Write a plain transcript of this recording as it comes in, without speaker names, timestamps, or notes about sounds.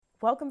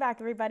Welcome back,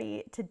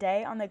 everybody.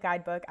 Today on the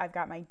guidebook, I've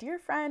got my dear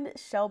friend,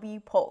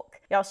 Shelbi Polk.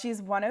 Y'all, she's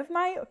one of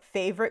my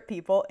favorite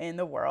people in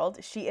the world.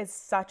 She is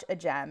such a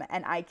gem,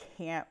 and I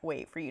can't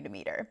wait for you to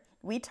meet her.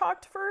 We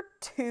talked for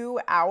 2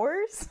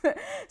 hours,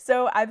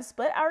 so I've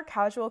split our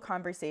casual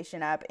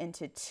conversation up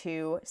into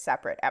 2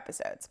 separate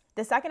episodes.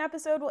 The second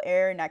episode will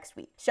air next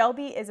week.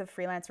 Shelbi is a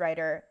freelance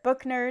writer,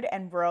 book nerd,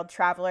 and world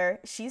traveler.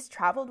 She's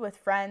traveled with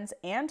friends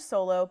and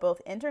solo,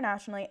 both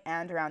internationally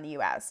and around the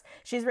US.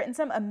 She's written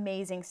some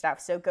amazing stuff,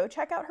 so go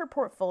check out her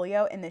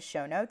portfolio in the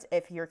show notes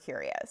if you're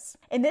curious.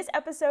 In this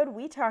episode,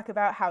 we talk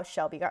about how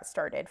Shelbi got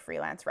started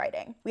freelance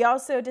writing. We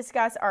also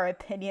discuss our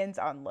opinions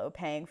on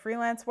low-paying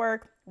freelance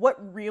work,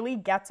 what really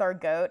gets our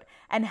goat,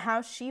 and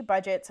how she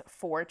budgets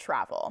for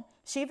travel.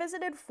 She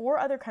visited 4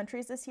 other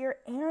countries this year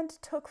and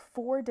took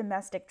 4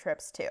 domestic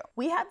trips too.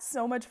 We had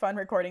so much fun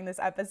recording this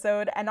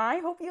episode, and I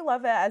hope you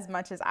love it as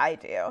much as I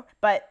do.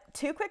 But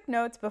 2 quick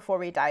notes before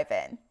we dive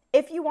in.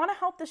 If you want to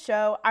help the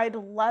show, I'd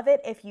love it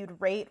if you'd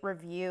rate,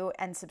 review,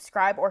 and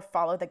subscribe or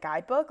follow the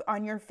guidebook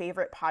on your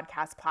favorite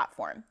podcast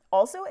platform.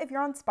 Also, if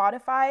you're on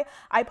Spotify,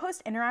 I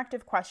post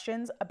interactive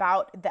questions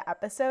about the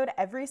episode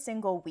every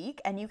single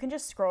week, and you can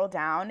just scroll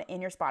down in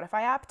your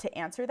Spotify app to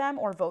answer them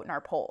or vote in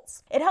our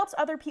polls. It helps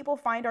other people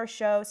find our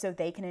show so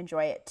they can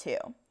enjoy it too.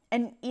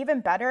 And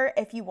even better,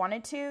 if you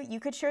wanted to, you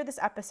could share this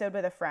episode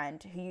with a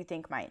friend who you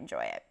think might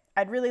enjoy it.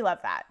 I'd really love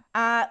that.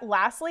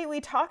 Lastly, we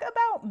talk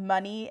about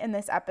money in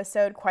this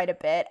episode quite a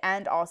bit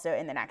and also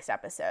in the next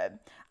episode.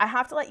 I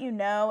have to let you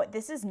know,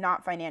 this is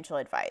not financial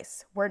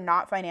advice. We're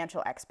not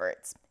financial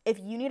experts. If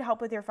you need help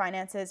with your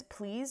finances,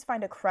 please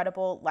find a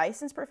credible,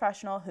 licensed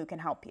professional who can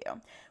help you.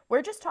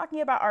 We're just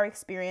talking about our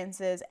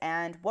experiences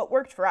and what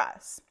worked for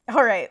us.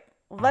 All right,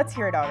 let's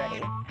hear it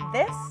already.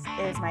 This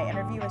is my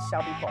interview with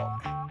Shelbi Polk.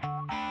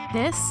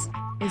 This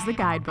is the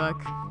guidebook.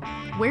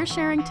 We're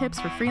sharing tips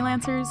for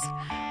freelancers,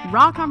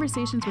 raw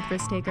conversations with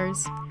risk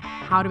takers,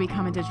 how to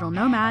become a digital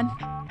nomad,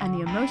 and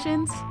the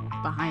emotions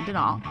behind it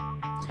all.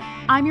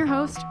 I'm your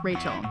host,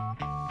 Rachel.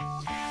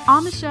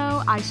 On the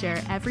show, I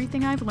share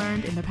everything I've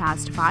learned in the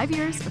past 5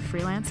 years of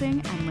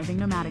freelancing and living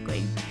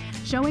nomadically,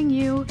 showing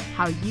you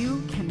how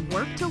you can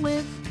work to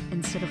live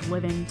instead of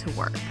living to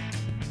work.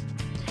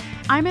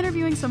 I'm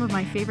interviewing some of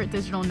my favorite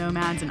digital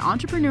nomads and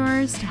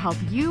entrepreneurs to help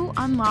you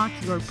unlock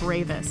your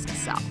bravest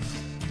self.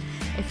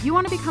 If you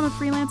want to become a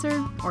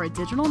freelancer or a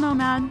digital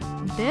nomad,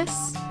 this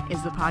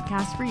is the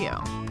podcast for you.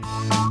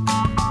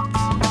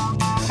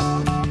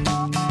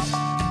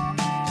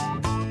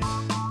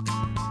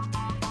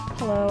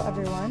 Hello,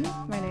 everyone.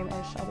 My name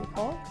is Shelbi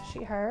Polk,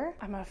 she, her.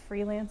 I'm a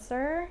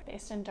freelancer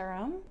based in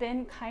Durham.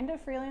 Been kind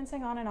of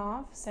freelancing on and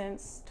off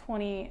since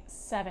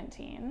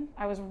 2017.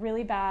 I was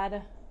really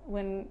bad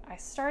when I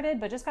started,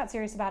 but just got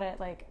serious about it,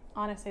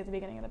 honestly, at the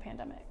beginning of the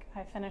pandemic.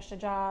 I finished a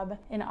job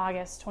in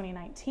August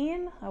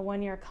 2019, a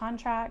 1-year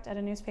contract at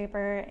a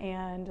newspaper,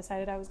 and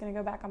decided I was going to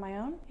go back on my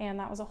own. And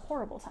that was a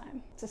horrible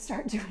time to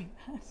start doing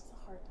that. It's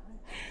a hard time.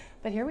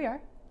 But here we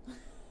are,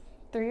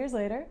 3 years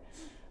later,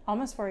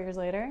 almost 4 years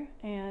later,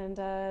 and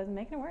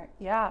making it work.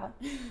 Yeah.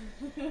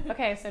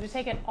 Okay, so to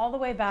take it all the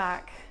way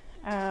back,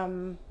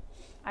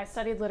 I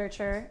studied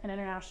literature and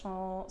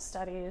international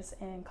studies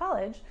in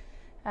college.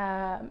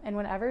 And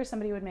whenever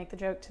somebody would make the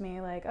joke to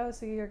me like, oh,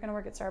 so you're going to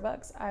work at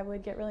Starbucks, I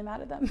would get really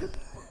mad at them.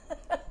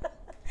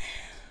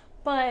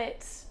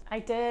 But I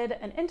did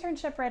an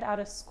internship right out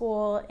of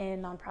school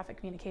in nonprofit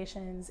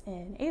communications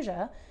in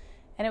Asia,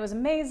 and it was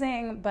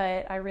amazing,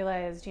 but I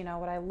realized,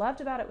 what I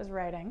loved about it was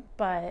writing,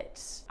 but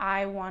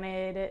I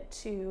wanted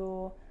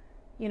to,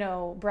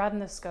 broaden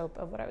the scope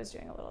of what I was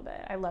doing a little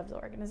bit. I loved the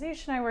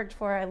organization I worked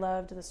for. I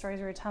loved the stories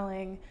we were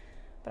telling.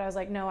 But I was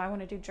like, no, I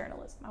want to do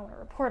journalism. I want to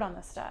report on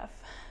this stuff.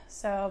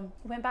 So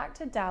I went back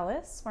to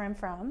Dallas, where I'm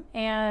from,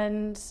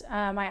 and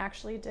I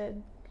actually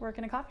did work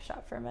in a coffee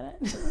shop for a minute.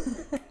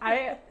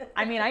 I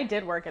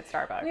did work at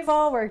Starbucks. We've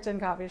all worked in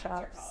coffee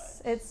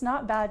shops. It's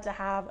not bad to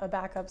have a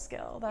backup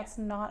skill. That's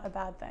not a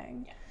bad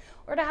thing. Yeah.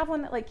 Or to have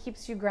one that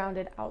keeps you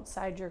grounded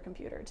outside your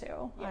computer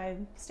too. Yeah. I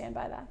stand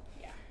by that.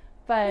 Yeah.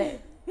 But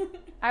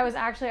I was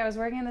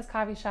working in this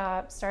coffee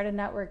shop, started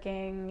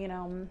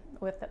networking,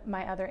 with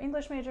my other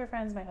English major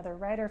friends, my other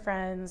writer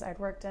friends. I'd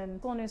worked in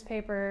school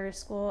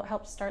newspapers,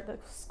 helped start the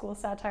school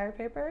satire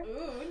paper.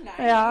 Ooh,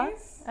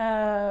 nice.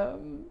 Yeah.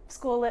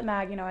 School lit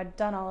mag, I'd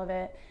done all of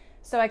it.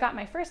 So I got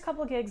my first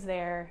couple gigs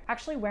there,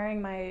 actually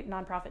wearing my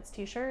nonprofits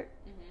t-shirt.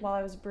 While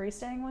I was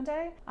baristaing one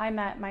day, I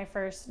met my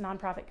first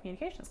nonprofit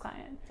communications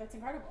client. That's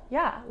incredible.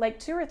 Yeah,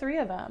 2 or 3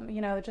 of them.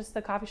 Just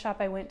the coffee shop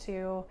I went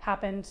to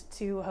happened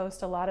to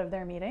host a lot of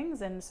their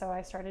meetings, and so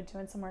I started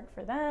doing some work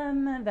for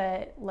them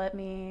that let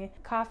me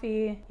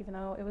coffee, even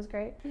though it was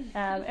great,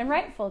 and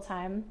write full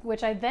time,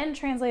 which I then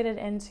translated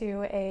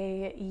into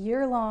a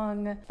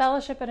year-long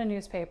fellowship at a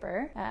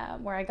newspaper,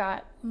 where I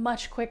got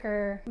much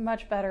quicker,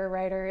 much better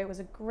writer. It was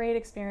a great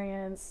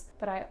experience,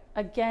 but I,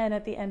 again,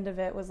 at the end of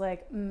it was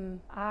like,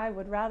 I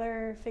would rather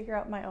rather figure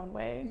out my own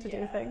way to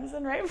do things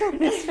than write for a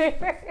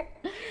newspaper.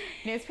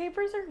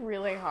 Newspapers are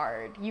really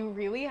hard. You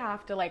really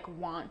have to like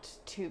want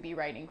to be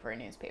writing for a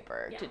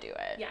newspaper to do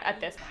it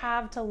at this point.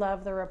 Have to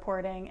love the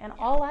reporting, and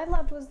all I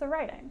loved was the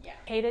writing.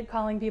 Hated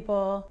calling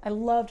people. I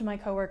loved my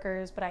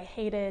coworkers, but I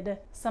hated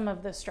some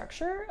of the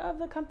structure of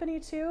the company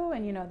too.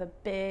 And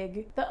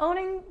the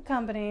owning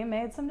company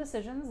made some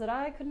decisions that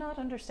I could not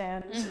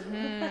understand.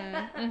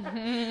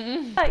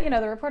 But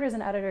the reporters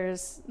and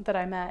editors that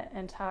I met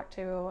and talked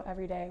to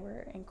every day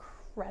were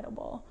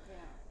incredible.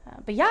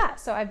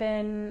 So I've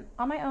been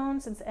on my own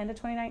since the end of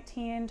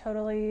 2019,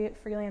 totally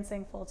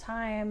freelancing full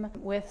time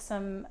with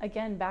some,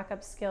 again,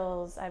 backup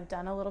skills. I've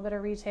done a little bit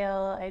of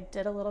retail. I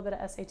did a little bit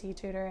of SAT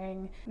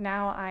tutoring.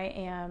 Now I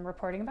am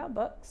reporting about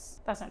books.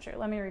 That's not true.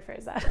 Let me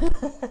rephrase that.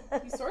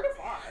 You sort of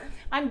are.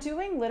 I'm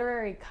doing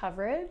literary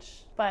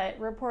coverage, but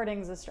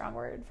reporting is a strong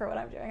word for what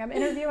I'm doing. I'm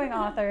interviewing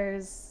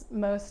authors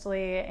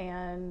mostly,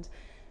 and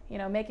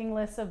making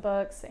lists of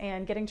books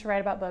and getting to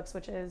write about books,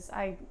 which is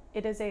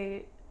it is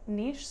a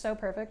niche so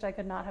perfect I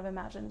could not have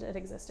imagined it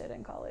existed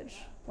in college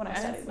when I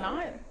studied. It's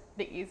not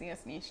the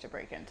easiest niche to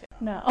break into.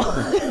 No.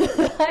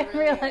 I'm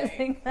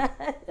realizing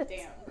that.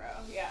 Damn, bro.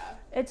 Yeah.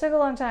 It took a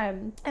long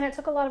time, and it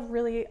took a lot of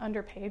really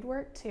underpaid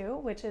work too,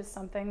 which is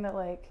something that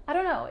I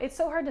don't know, it's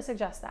so hard to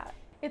suggest that.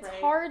 It's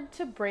hard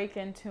to break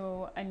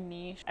into a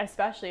niche,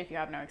 especially if you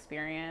have no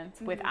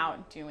experience,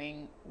 without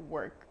doing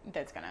work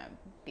that's going to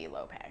be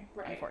low pay,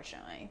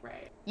 unfortunately.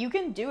 You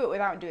can do it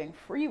without doing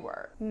free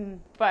work,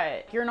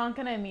 but you're not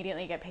going to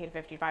immediately get paid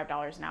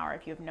 $55 an hour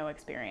if you have no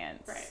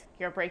experience.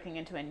 You're breaking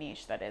into a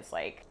niche that is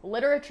like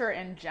literature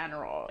in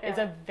general is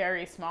a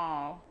very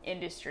small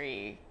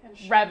industry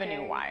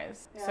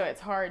revenue-wise. So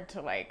it's hard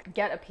to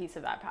get a piece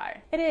of that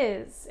pie. It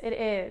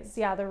is.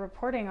 Yeah, the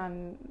reporting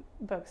on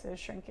books is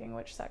shrinking,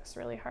 which sucks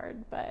really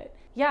hard. But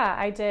yeah,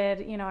 I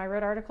did, I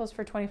wrote articles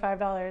for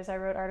 $25. I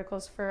wrote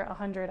articles for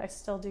 $100. I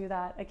still do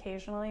that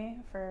occasionally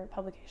for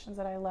publications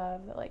that I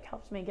love that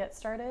helped me get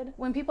started.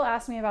 When people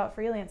ask me about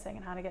freelancing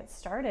and how to get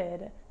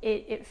started,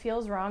 it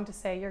feels wrong to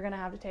say you're going to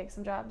have to take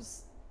some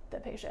jobs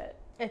that pay shit.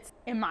 It's,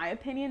 in my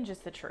opinion,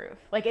 just the truth.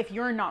 If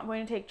you're not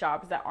going to take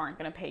jobs that aren't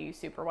going to pay you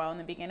super well in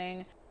the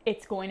beginning,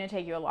 it's going to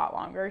take you a lot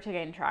longer to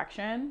gain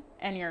traction,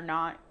 and you're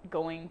not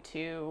going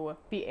to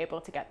be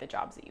able to get the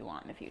jobs that you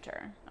want in the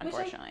future,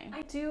 unfortunately.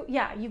 I do.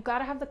 Yeah, you've got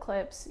to have the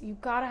clips. You've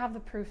got to have the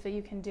proof that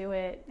you can do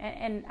it.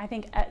 And I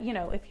think,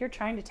 if you're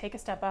trying to take a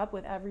step up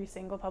with every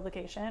single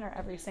publication or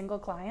every single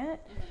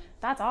client,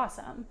 that's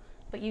awesome.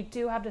 But you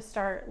do have to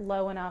start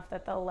low enough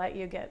that they'll let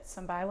you get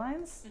some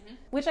bylines,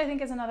 which I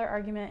think is another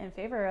argument in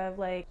favor of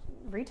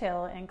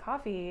retail and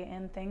coffee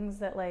and things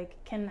that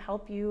can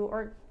help you,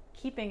 or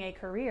keeping a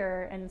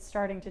career and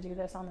starting to do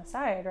this on the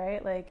side,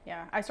 right?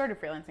 Yeah, I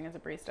started freelancing as a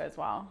barista as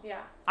well.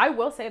 Yeah. I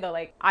will say though,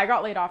 I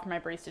got laid off from my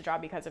barista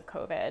job because of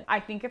COVID. I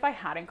think if I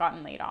hadn't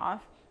gotten laid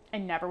off, I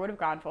never would have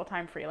gone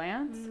full-time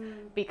freelance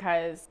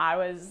because I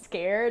was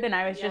scared, and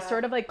I was just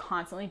sort of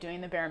constantly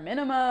doing the bare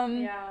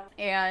minimum.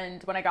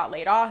 And when I got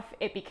laid off,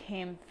 it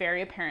became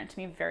very apparent to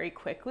me very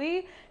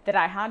quickly that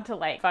I had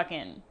to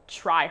fucking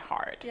try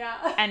hard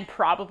and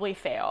probably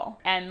fail.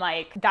 And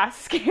that's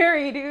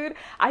scary, dude.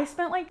 I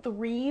spent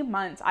 3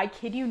 months, I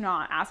kid you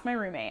not, ask my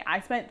roommate,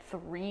 I spent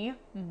 3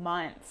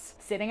 months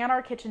sitting at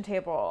our kitchen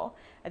table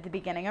at the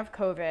beginning of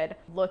COVID,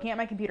 looking at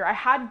my computer. I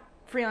had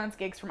freelance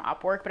gigs from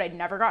Upwork, but I'd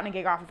never gotten a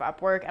gig off of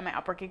Upwork, and my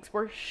Upwork gigs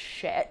were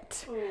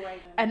shit.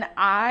 And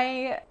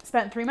I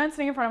spent 3 months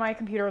sitting in front of my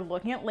computer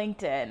looking at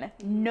LinkedIn,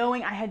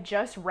 knowing I had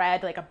just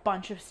read a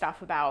bunch of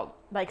stuff about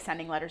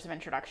sending letters of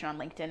introduction on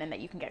LinkedIn and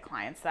that you can get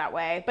clients that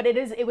way. But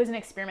it was an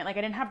experiment. I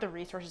didn't have the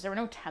resources. There were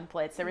no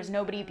templates. There was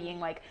nobody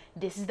being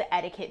this is the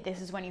etiquette.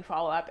 This is when you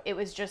follow up. It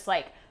was just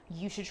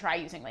you should try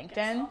using LinkedIn.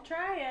 Guess I'll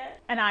try it.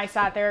 And I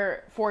sat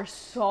there for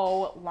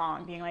so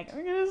long being I'm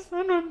gonna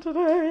send one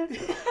today.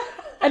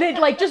 And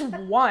it just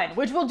one,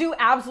 which will do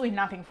absolutely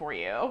nothing for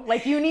you.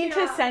 You need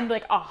to send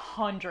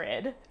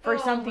 100 for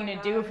something to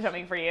do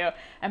something for you.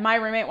 And my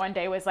roommate one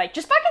day was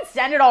just fucking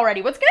send it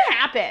already. What's gonna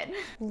happen?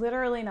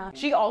 Literally nothing.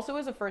 She also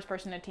was the first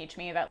person to teach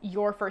me that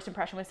your first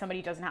impression with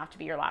somebody doesn't have to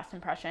be your last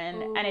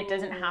impression. And it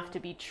doesn't have to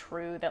be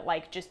true that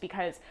just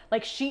because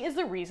she is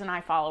the reason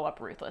I follow up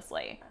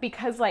ruthlessly.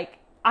 Because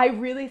I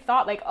really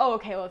thought oh,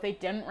 okay, well, if they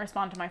didn't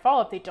respond to my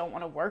follow-up, they don't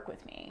want to work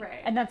with me.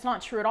 Right. And that's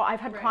not true at all. I've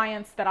had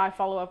clients that I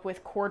follow up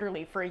with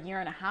quarterly for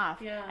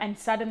 1.5 years. And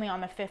suddenly on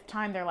the 5th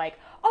time, they're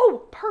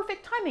oh,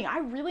 perfect timing. I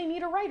really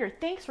need a writer.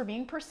 Thanks for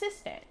being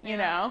persistent. You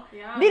know?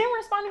 Yeah. They didn't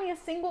respond to me a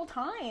single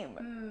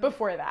time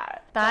before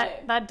that.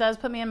 That does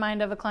put me in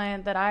mind of a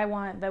client that I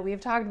want, that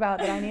we've talked about,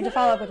 that I need to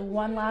follow up with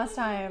one last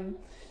time.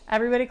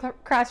 Everybody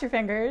cross your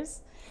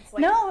fingers.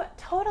 No,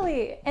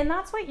 totally. And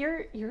that's what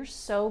you're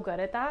so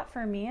good at that.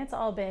 For me, it's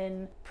all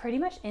been pretty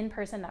much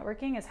in-person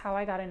networking is how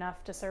I got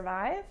enough to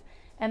survive.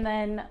 And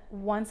then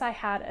once I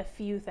had a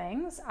few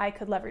things, I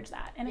could leverage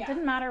that. And it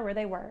didn't matter where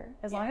they were.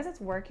 As long as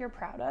it's work you're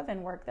proud of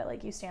and work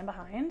that you stand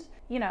behind.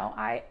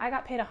 I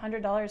got paid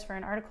 $100 for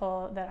an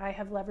article that I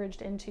have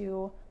leveraged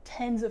into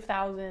tens of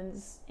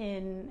thousands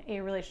in a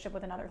relationship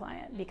with another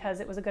client because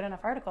it was a good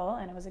enough article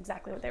and it was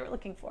exactly what they were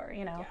looking for,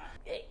 you know.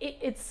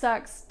 It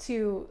sucks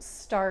to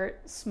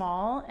start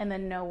small and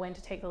then know when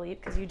to take the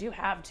leap, because you do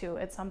have to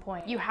at some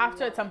point. You have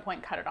to at some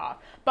point cut it off.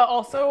 But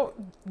also,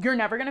 you're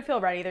never going to feel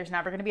ready. There's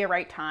never going to be a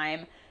right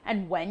time.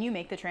 And when you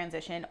make the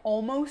transition,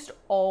 almost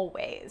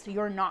always,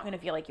 you're not going to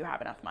feel like you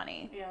have enough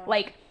money. Yeah.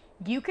 Like,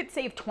 you could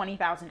save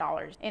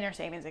 $20,000 in your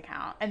savings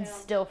account and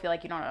still feel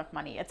like you don't have enough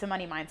money. It's a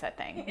money mindset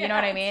thing. You know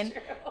what I mean?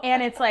 True.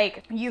 And it's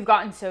like, you've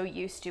gotten so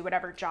used to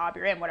whatever job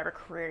you're in, whatever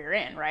career you're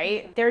in,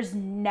 right? Mm-hmm. There's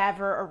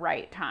never a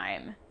right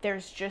time.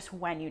 There's just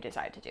when you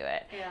decide to do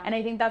it. Yeah. And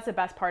I think that's the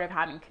best part of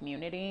having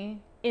community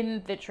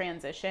in the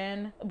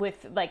transition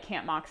with like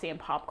Camp Moxie and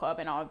Pop Club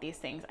and all of these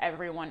things.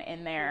 Everyone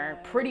in there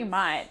pretty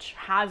much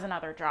has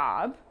another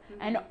job,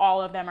 and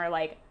all of them are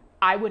like,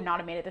 I would not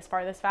have made it this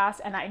far this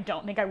fast, and I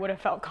don't think I would have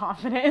felt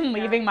confident in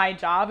leaving my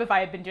job if I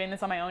had been doing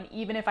this on my own,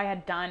 even if I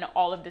had done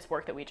all of this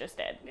work that we just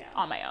did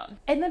on my own.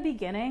 In the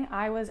beginning,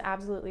 I was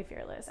absolutely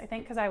fearless. I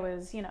think because I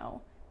was,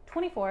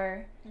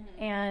 24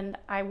 and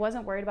I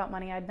wasn't worried about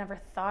money. I'd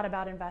never thought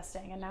about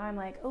investing, and now I'm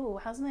like,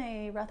 oh, how's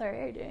my Roth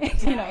IRA doing?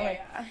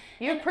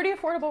 You have pretty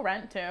affordable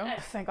rent too.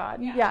 Thank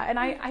God. Yeah, and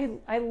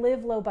I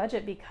live low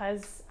budget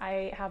because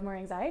I have more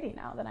anxiety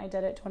now than I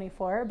did at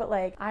 24. But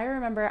like, I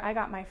remember I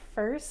got my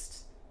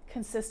first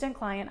consistent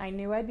client. I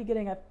knew I'd be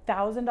getting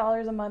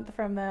 $1,000 a month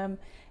from them,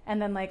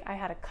 and then like I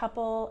had a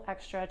couple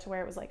extra to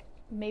where it was like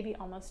maybe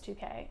almost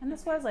 2K, and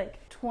this was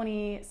like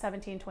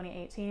 2017,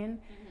 2018,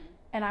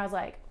 and I was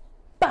like,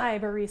 bye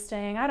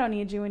baristing, I don't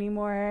need you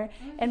anymore,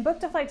 and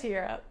booked a flight to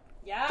Europe.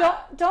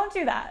 Don't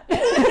do that.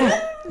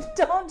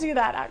 Don't do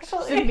that,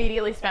 actually. Just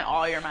immediately spent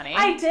all your money.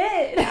 I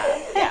did.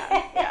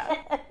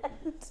 Yeah.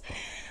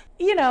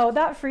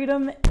 That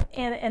freedom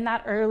and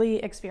that early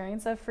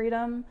experience of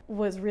freedom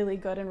was really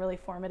good and really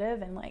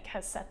formative, and like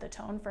has set the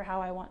tone for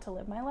how I want to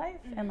live my life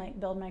and like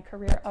build my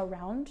career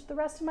around the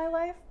rest of my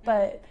life.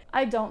 But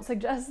I don't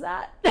suggest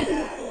that.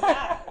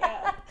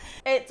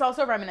 It's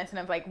also reminiscent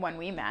of like when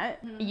we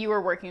met. You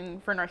were working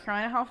for North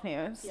Carolina Health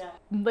News,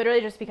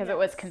 literally just because it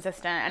was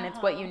consistent and it's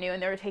what you knew,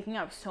 and they were taking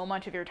up so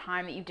much of your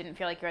time that you didn't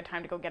feel like you had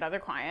time to go get other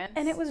clients.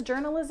 And it was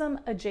journalism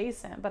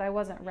adjacent, but I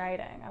wasn't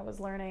writing. I was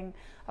learning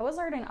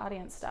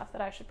audience stuff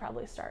that I should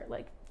probably start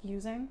like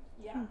using.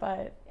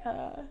 But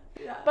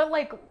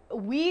like,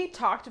 we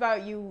talked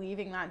about you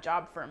leaving that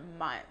job for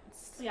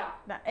months.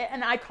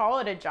 And I call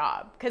it a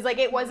job because like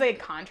it was a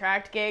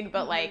contract gig,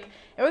 but like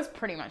it was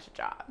pretty much a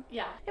job.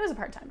 It was a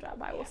part-time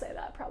job, I will say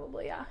that,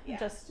 probably.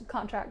 Just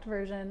contract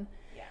version.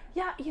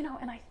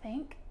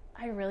 And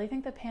I really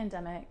think the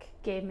pandemic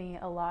gave me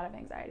a lot of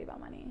anxiety about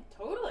money.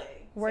 Totally.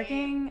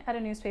 Working at a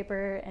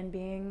newspaper and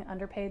being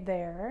underpaid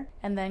there,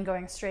 and then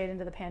going straight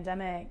into the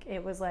pandemic,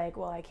 it was like,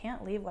 well, I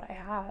can't leave what I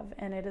have.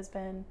 And it has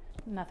been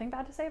nothing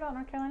bad to say about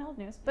North Carolina Health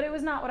News, but it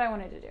was not what I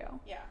wanted to do.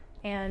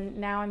 And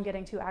now I'm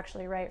getting to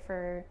actually write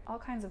for all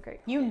kinds of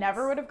great clients. You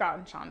never would have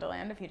gotten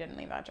Shondaland if you didn't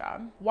leave that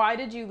job. Why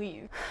did you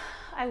leave?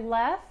 I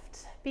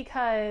left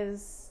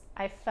because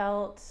I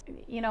felt,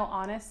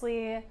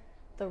 honestly,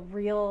 the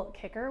real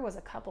kicker was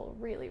a couple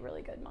really,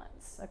 really good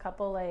months. A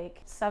couple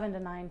like 7 to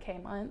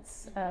 9K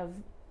months of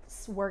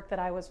work that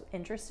I was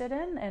interested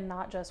in and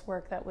not just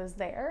work that was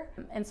there.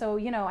 And so,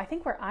 I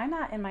think where I'm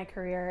at in my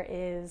career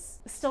is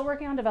still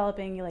working on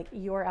developing like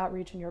your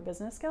outreach and your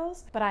business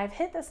skills. But I've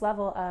hit this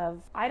level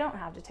of I don't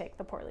have to take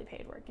the poorly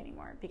paid work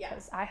anymore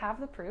because I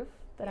have the proof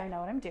that I know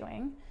what I'm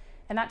doing.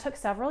 And that took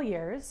several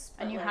years.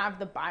 And you have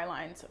the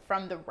bylines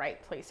from the right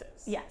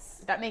places.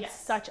 Yes. That makes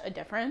such a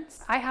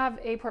difference. I have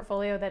a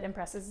portfolio that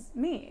impresses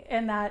me.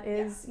 And that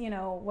is,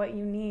 what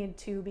you need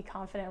to be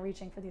confident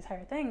reaching for these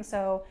higher things.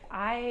 So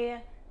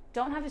I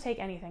don't have to take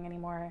anything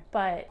anymore.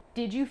 But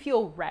did you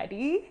feel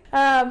ready?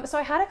 So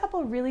I had a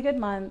couple really good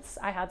months.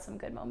 I had some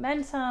good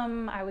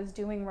momentum. I was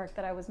doing work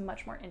that I was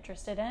much more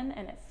interested in.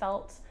 And it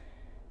felt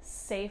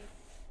safe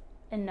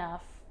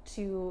enough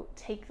to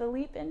take the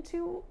leap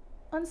into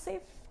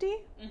unsafety.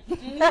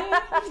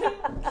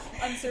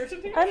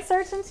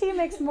 Uncertainty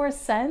makes more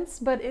sense,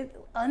 but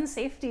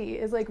unsafety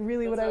is like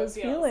really what I was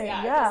feeling.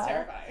 It's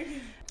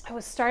terrifying. I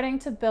was starting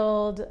to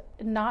build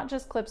not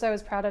just clips I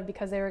was proud of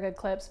because they were good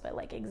clips, but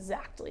like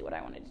exactly what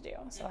I wanted to do.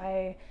 So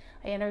I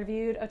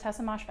interviewed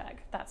Otessa Moshfegh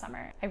that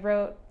summer. I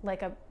wrote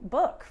like a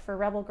book for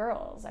Rebel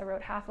Girls. I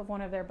wrote half of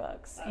one of their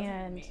books,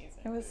 and amazing.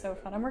 It was so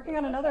fun. I'm working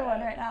on another one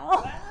right now.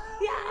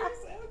 Wow,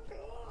 so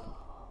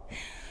cool.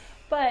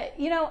 But,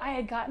 I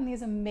had gotten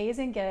these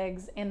amazing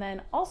gigs, and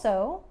then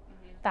also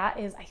that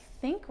is, I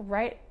think,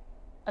 right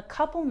a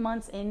couple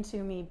months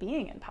into me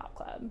being in Pop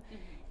Club.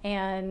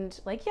 And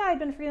like, I'd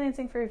been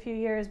freelancing for a few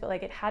years, but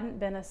like it hadn't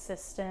been a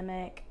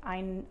systemic,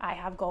 I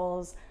have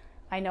goals,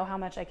 I know how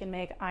much I can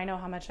make, I know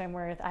how much I'm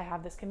worth, I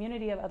have this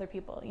community of other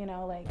people,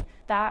 like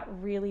that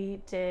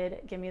really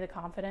did give me the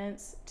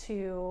confidence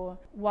to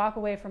walk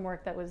away from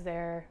work that was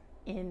there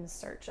in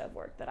search of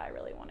work that I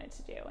really wanted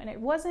to do. And it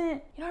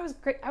wasn't,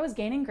 I was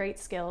gaining great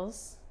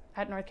skills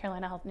at North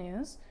Carolina Health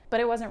News, but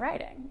it wasn't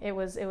writing. It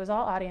was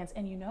all audience.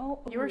 And you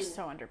were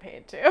so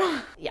underpaid too.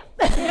 Yeah.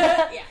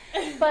 Yeah.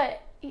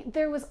 But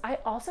I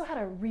also had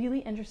a really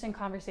interesting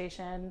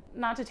conversation,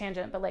 not to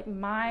tangent, but like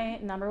my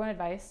number one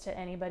advice to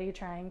anybody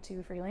trying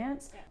to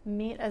freelance,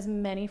 meet as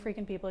many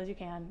freaking people as you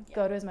can,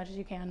 go to as much as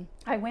you can.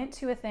 I went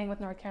to a thing with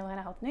North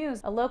Carolina Health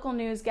News, a local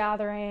news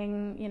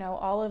gathering, you know,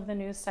 all of the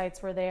news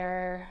sites were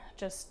there,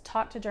 just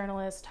talked to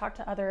journalists, talked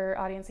to other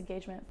audience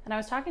engagement. And I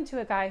was talking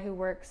to a guy who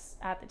works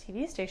at the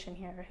TV station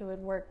here who had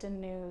worked in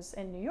news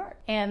in New York.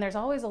 And there's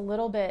always a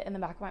little bit in the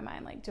back of my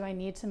mind, like, do I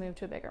need to move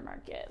to a bigger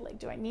market? Like,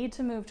 do I need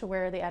to move to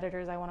where the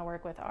editors I want to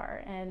work with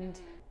are? And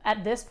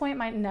at this point,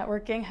 my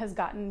networking has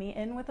gotten me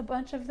in with a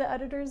bunch of the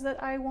editors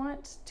that I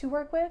want to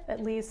work with,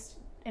 at least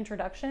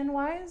introduction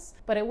wise,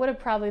 but it would have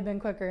probably been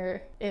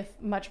quicker if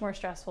much more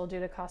stressful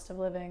due to cost of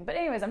living. But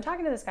anyways, I'm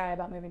talking to this guy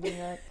about moving to New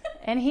York,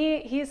 and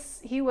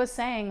he was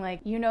saying, like,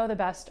 you know, the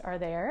best are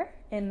there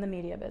in the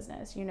media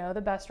business, you know,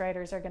 the best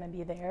writers are going to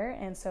be there,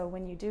 and so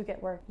when you do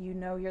get work, you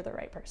know you're the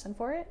right person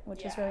for it,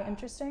 which is really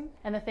interesting.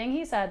 And the thing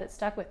he said that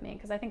stuck with me,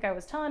 because I think I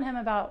was telling him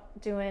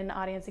about doing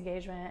audience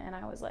engagement, and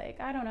I was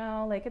like, I don't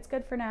know, like, it's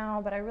good for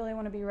now, but I really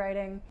want to be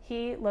writing.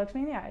 He looked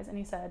me in the eyes and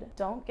he said,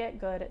 don't get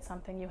good at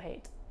something you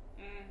hate.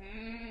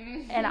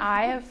 And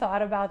I have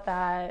thought about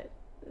that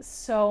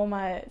so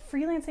much.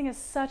 Freelancing is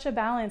such a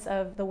balance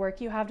of the work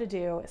you have to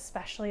do,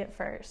 especially at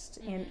first,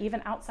 and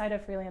even outside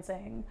of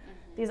freelancing,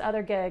 these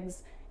other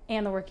gigs,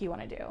 and the work you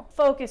want to do.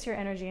 Focus your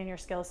energy and your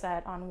skill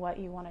set on what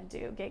you want to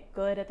do. Get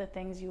good at the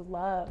things you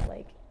love,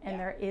 like, and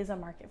there is a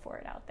market for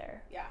it out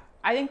there. Yeah.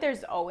 I think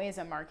there's always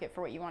a market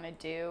for what you want to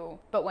do,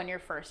 but when you're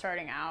first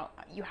starting out,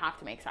 you have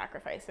to make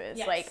sacrifices.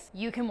 Yes. Like,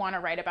 you can want to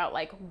write about,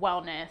 like,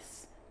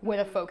 wellness with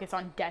a focus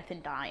on death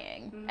and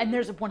dying. And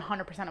there's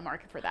 100% a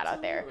market for that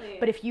out there.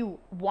 But if you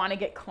want to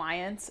get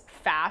clients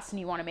fast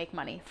and you want to make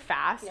money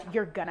fast,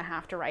 you're going to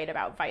have to write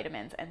about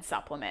vitamins and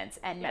supplements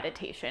and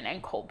meditation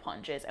and cold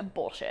plunges and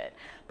bullshit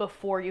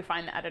before you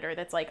find the editor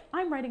that's like,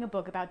 I'm writing a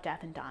book about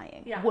death and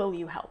dying. Will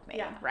you help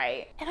me?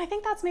 Right? And I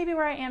think that's maybe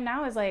where I am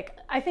now, is like,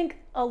 I think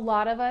a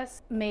lot of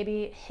us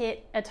maybe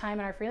hit a time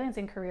in our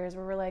freelancing careers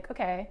where we're like,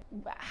 okay,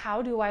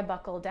 how do I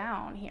buckle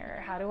down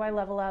here? How do I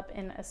level up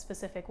in a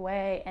specific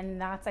way? And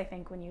that's, I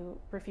think, when you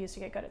refuse to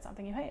get good at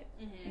something you hate,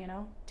 you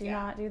know, do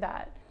not do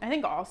that. I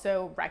think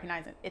also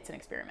recognize it's an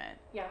experiment.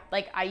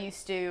 Like, I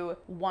used to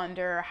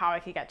wonder how I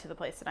could get to the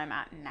place that I'm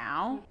at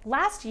now.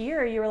 Last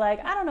year, you were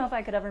like, I don't know if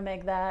I could ever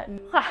make that.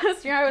 And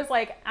last year, I was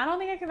like, I don't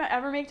think I could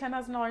ever make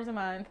 $10,000 a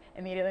month.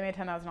 Immediately made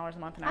 $10,000 a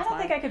month the next month. I don't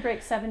think I could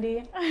break 70.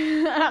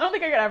 I don't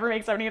think I could ever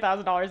make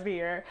 $70,000 a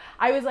year.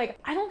 I was like,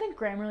 I don't think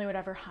Grammarly would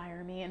ever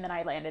hire me, and then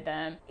I landed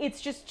them. It's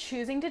just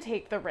choosing to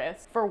take the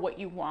risk for what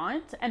you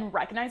want and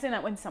recognizing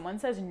that when someone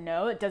says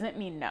no, it doesn't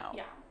mean no.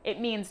 It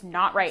means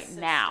not right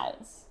now.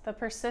 The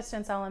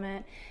persistence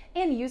element,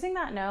 and using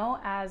that no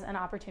as an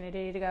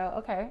opportunity to go,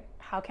 okay,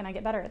 how can I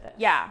get better at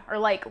this? Or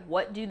like,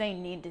 what do they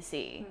need to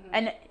see?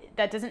 And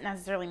that doesn't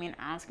necessarily mean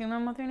asking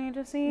them what they need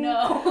to see.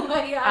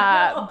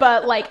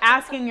 But like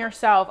asking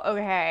yourself,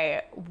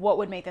 okay, what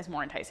would make this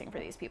more enticing for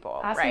these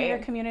people? Asking your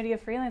community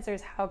of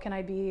freelancers, how can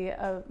I be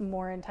a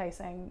more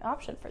enticing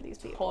option for these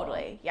people?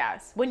 Totally,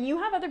 yes. When you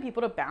have other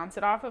people to bounce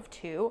it off of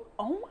too,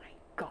 oh my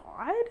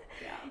God,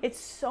 it's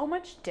so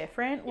much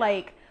different.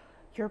 Like,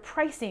 your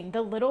pricing,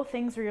 the little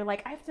things where you're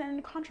like, I have to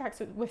end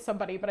contracts with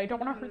somebody, but I don't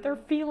want to hurt their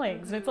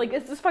feelings. And it's like,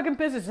 it's this fucking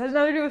business. It has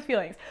nothing to do with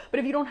feelings. But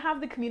if you don't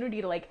have the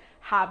community to like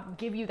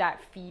give you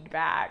that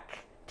feedback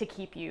to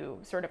keep you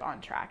sort of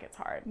on track, it's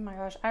hard. Oh my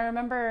gosh. I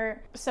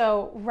remember,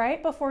 so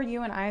right before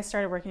you and I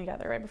started working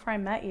together, right before I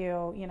met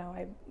you, you know,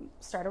 I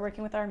started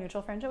working with our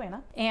mutual friend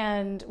Joanna,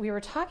 and we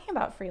were talking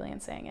about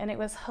freelancing, and it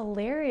was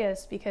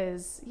hilarious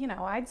because, you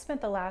know, I'd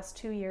spent the last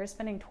 2 years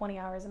spending 20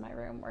 hours in my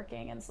room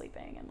working and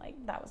sleeping, and like,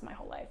 that was my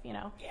whole life, you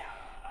know?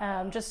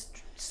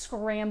 Just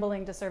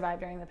scrambling to survive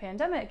during the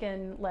pandemic,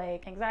 and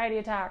like anxiety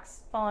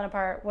attacks, falling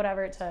apart,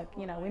 whatever it took,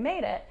 you know, we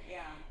made it.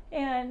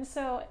 And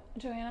so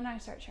Joanna and I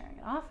started sharing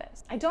an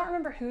office. I don't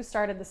remember who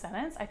started the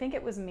sentence. I think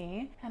it was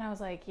me. And I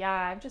was like, yeah,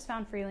 I've just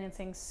found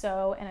freelancing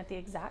so, and at the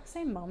exact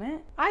same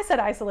moment, I said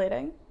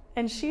isolating.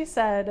 And she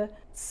said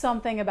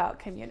something about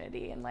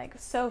community and like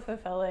so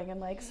fulfilling and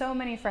like so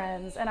many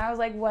friends. And I was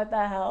like, what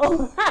the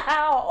hell?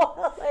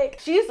 How? Like,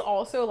 she's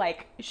also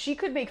like, she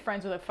could make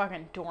friends with a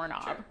fucking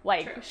doorknob.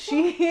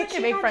 She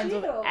can make friends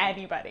with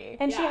anybody.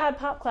 And she had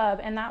Pop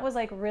Club, and that was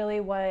like really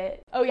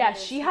what. Oh yeah,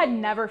 she had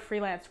never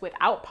freelanced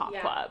without Pop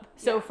Club.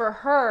 So for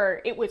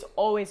her, it was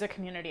always a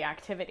community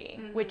activity,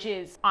 which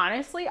is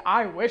honestly,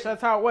 I wish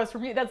that's how it was for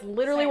me. That's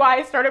literally why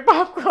I started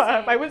Pop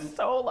Club. I was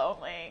so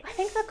lonely. I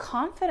think the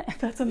confidence,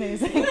 that's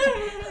amazing.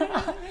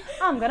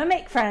 I'm gonna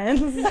make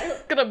friends. I'm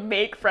gonna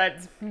make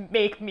friends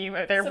make me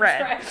their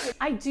friend.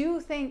 I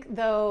do think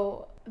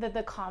though that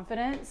the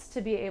confidence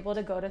to be able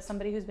to go to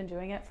somebody who's been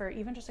doing it for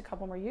even just a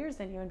couple more years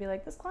than you and be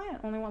like, this client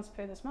only wants to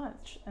pay this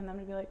much, and them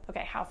to be like,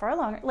 okay, how far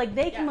along? Like,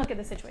 they can look at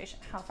the situation.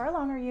 How far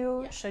along are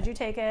you? Should you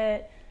take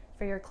it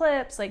for your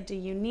clips? Like, do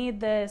you need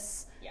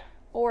this?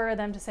 Or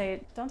them to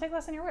say, don't take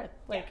less than you're worth.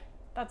 Like,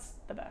 That's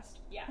the best.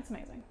 Yeah. It's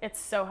amazing. It's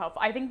so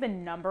helpful. I think the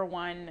number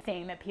one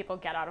thing that people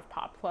get out of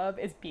Pop Club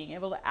is being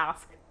able to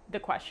ask the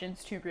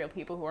questions to real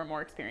people who are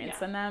more experienced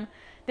than them.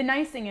 The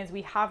nice thing is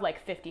we have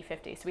like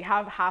 50-50. So we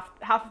have half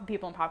of the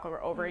people in Pop Club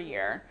are over a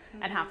year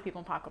and half the people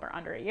in Pop Club are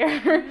under a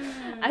year.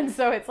 And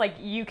so it's like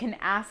you can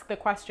ask the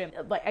question,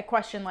 like a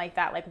question like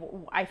that, like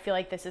I feel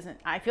like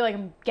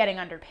I'm getting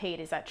underpaid.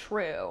 Is that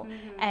true?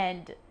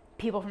 And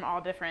people from all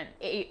different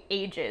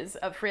ages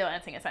of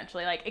freelancing,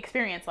 essentially, like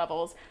experience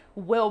levels,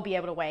 will be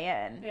able to weigh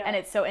in. And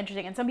it's so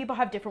interesting. And some people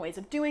have different ways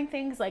of doing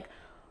things. Like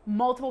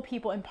multiple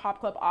people in Pop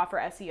Club offer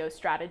SEO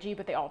strategy,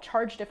 but they all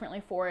charge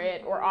differently for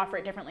it or offer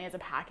it differently as a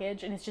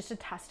package. And it's just a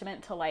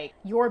testament to like,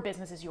 your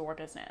business is your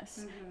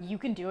business. You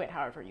can do it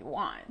however you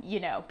want.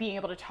 You know, being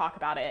able to talk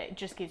about it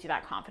just gives you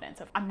that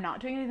confidence of, I'm not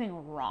doing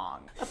anything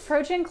wrong.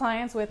 Approaching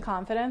clients with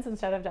confidence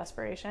instead of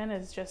desperation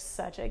is just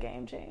such a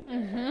game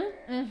changer.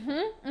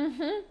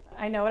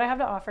 I know what I have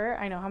to offer.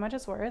 I know how much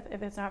it's worth.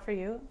 If it's not for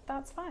you,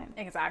 that's fine.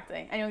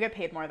 Exactly. And you'll get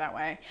paid more that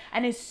way.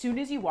 And as soon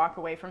as you walk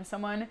away from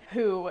someone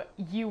who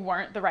you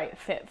weren't the right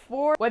fit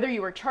for, whether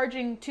you were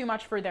charging too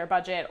much for their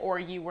budget or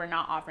you were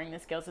not offering the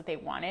skills that they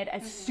wanted,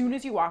 as soon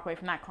as you walk away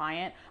from that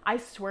client, I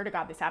swear to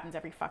God, this happens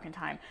every fucking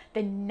time.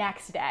 The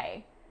next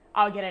day,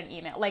 I'll get an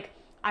email. Like,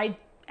 I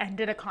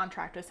ended a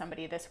contract with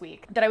somebody this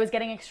week that I was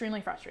getting extremely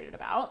frustrated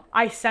about.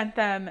 I sent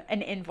them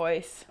an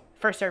invoice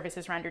for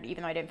services rendered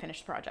even though I didn't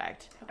finish the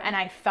project. And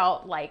I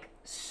felt like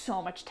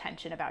so much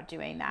tension about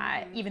doing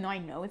that. Even though I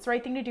know it's the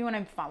right thing to do and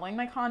I'm following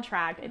my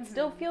contract, it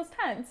still feels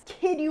tense.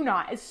 Kid you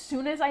not, as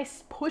soon as I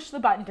pushed the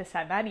button to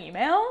send that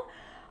email,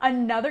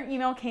 another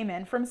email came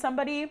in from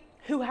somebody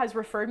who has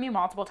referred me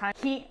multiple times.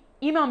 He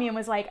emailed me and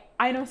was like,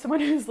 I know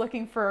someone who's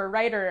looking for a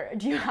writer.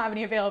 Do you have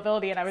any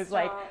availability? And I was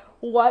like,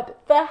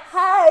 what the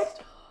heck?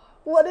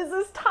 What is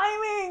this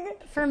timing?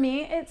 For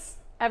me, it's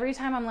every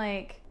time I'm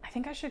like, I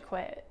think I should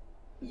quit.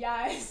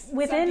 Yes.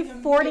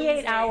 Within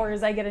 48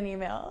 hours, I get an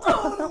email.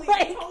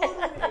 Totally.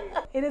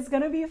 It is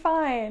going to be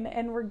fine.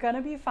 And we're going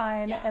to be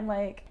fine. And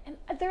like,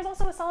 and there's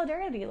also a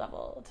solidarity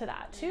level to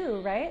that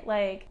too, right?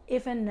 Like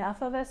if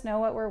enough of us know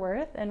what we're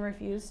worth and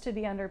refuse to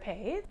be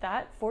underpaid,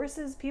 that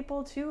forces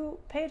people to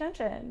pay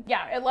attention.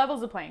 Yeah. It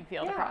levels the playing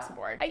field across the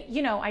board.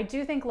 I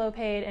do think low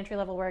paid entry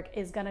level work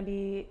is going to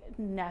be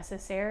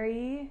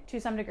necessary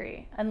to some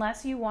degree,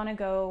 unless you want to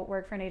go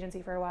work for an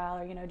agency for a while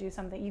or, do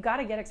something. You got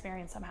to get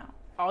experience somehow.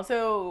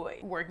 Also,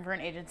 working for an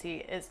agency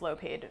is low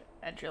paid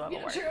entry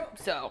level work. True.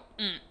 So,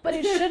 but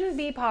it shouldn't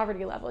be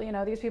poverty level.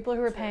 These people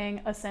who are paying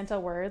a cent a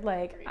word,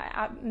 like,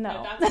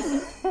 no.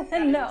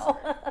 No.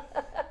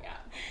 Yeah.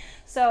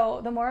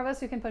 So the more of us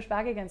who can push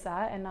back against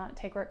that and not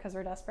take work because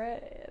we're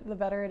desperate, the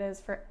better it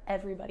is for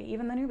everybody,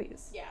 even the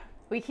newbies. Yeah.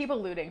 We keep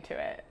alluding to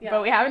it,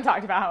 but we haven't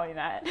talked about how we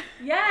met.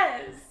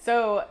 Yes.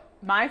 So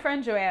my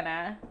friend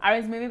Joanna, I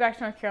was moving back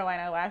to North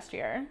Carolina last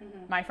year.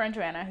 My friend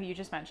Joanna, who you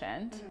just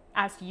mentioned,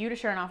 asked you to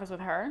share an office with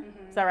her.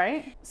 Is that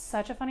right?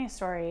 Such a funny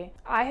story.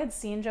 I had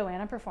seen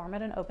Joanna perform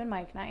at an open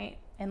mic night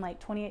in like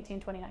 2018,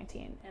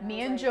 2019.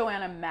 Me and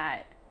Joanna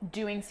met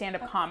doing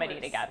stand-up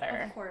comedy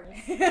together. Of course.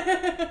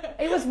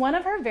 It was one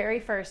of her very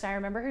first. I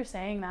remember her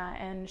saying that,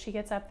 and she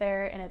gets up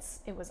there and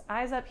it was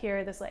Eyes Up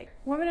Here, this like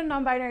women and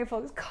non-binary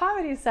folks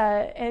comedy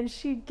set, and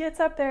she gets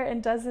up there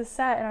and does this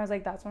set, and I was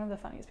like, that's one of the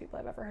funniest people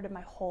I've ever heard in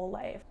my whole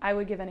life. I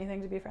would give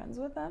anything to be friends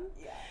with them.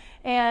 Yeah.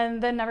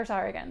 And then never saw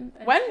her again.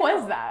 When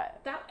was that?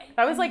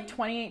 That was like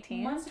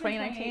 2018,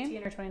 2019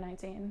 or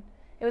 2019.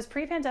 It was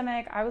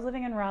pre-pandemic. I was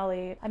living in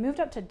Raleigh. I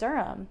moved up to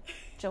Durham.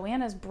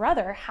 Joanna's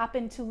brother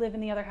happened to live in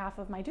the other half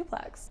of my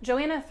duplex.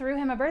 Joanna threw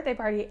him a birthday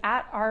party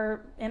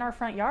in our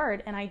front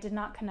yard, and I did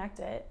not connect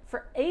it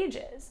for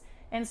ages.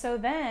 And so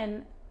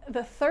then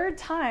the third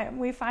time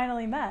we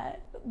finally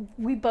met,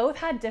 we both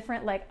had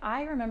different, like,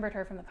 I remembered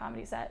her from the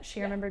comedy set.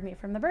 She remembered me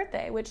from the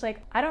birthday, which,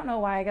 like, I don't know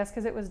why. I guess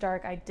because it was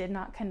dark, I did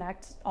not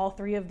connect all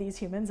three of these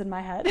humans in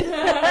my head.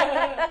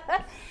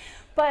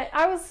 But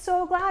I was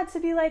so glad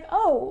to be like,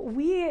 oh,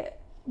 we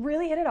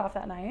really hit it off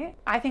that night.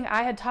 I think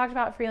I had talked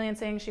about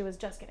freelancing. She was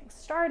just getting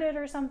started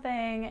or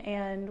something,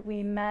 and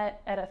we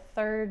met at a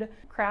third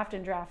craft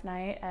and draft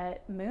night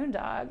at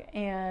Moondog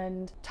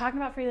and talking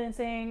about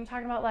freelancing,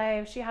 talking about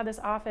life. She had this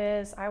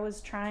office. I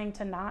was trying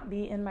to not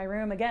be in my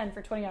room again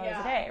for 20 hours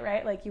a day,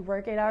 right? Like you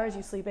work 8 hours,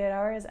 you sleep 8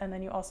 hours, and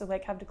then you also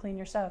like have to clean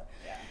your stuff.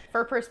 Yeah.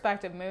 For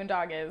perspective,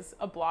 Moondog is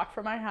a block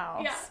from my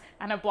house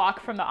and a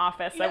block from the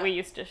office that we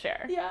used to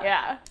share.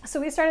 Yeah. So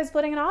we started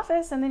splitting an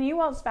office, and then you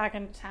waltzed back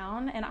into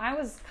town, and I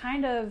was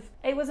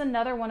it was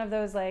another one of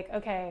those like,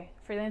 okay,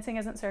 freelancing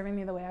isn't serving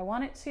me the way I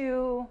want it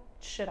to.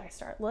 Should I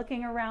start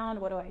looking around?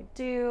 What do I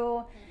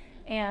do?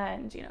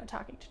 And, you know,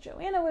 talking to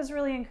Joanna was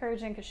really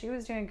encouraging because she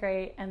was doing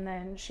great. And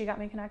then she got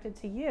me connected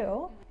to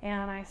you,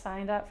 and I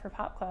signed up for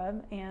Pop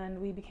Club, and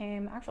we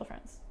became actual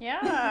friends.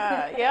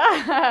 Yeah,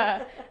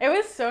 yeah. It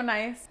was so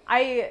nice.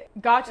 I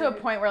got to a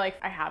point where, like,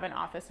 I have an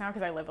office now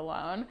because I live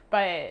alone.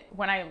 But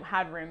when I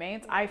had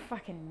roommates, I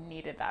fucking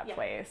needed that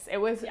place. It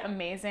was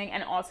amazing.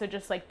 And also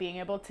just, like, being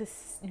able to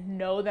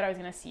know that I was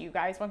going to see you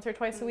guys once or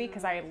twice a week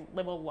because I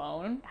live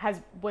alone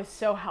was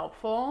so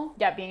helpful.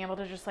 Yeah, being able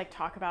to just, like,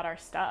 talk about our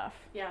stuff.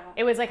 Yeah.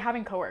 It was like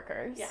having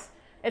coworkers. Yeah.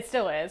 It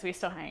still is. We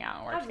still hang out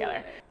and work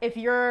together. If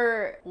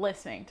you're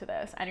listening to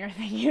this and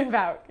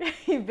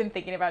you've been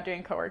thinking about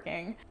doing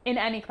co-working in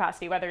any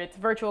capacity, whether it's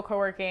virtual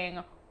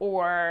co-working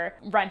or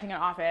renting an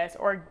office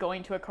or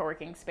going to a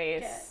co-working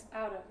space.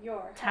 Get out of your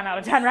house. 10 out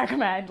of 10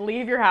 recommend.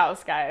 Leave your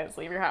house, guys.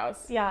 Leave your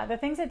house. Yeah, the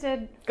things it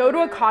did. Go to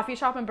a coffee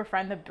shop and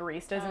befriend the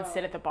baristas and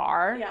sit at the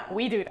bar. Yeah.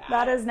 We do that.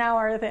 That is now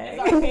our thing.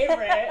 It's our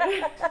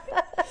favorite.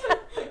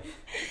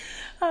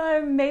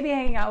 Maybe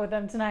hanging out with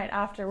them tonight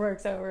after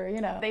work's over,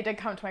 you know. They did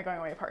come to my going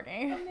away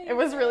party. Amazing. It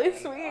was really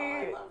sweet.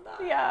 Oh, I love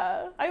that.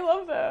 Yeah, I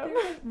love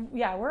them.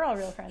 Yeah, we're all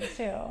real friends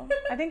too.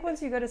 I think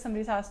once you go to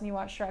somebody's house and you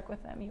watch Shrek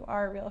with them, you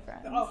are real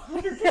friends. Oh,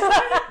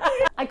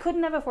 100%. I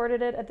couldn't have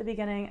afforded it at the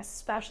beginning,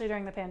 especially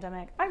during the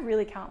pandemic. I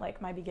really count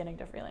like my beginning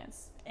to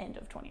freelance end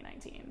of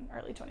 2019,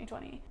 early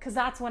 2020, because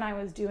that's when I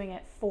was doing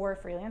it for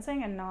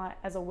freelancing and not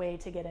as a way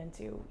to get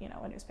into, you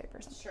know, a newspaper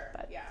or something.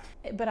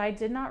 Sure, But I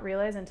did not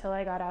realize until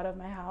I got out of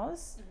my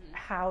house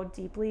how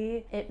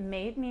deeply it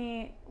made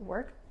me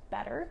work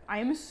better. I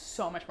am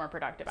so much more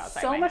productive outside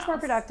So my much house. more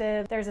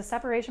productive. There's a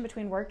separation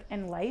between work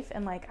and life,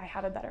 and like I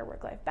have a better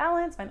work-life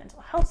balance. My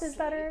mental health is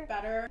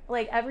better.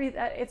 Like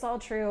it's all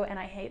true, and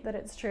I hate that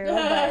it's true,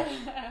 but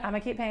I'm gonna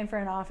keep paying for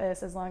an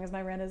office as long as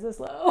my rent is this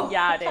low.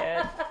 Yeah,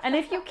 dude. And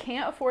if you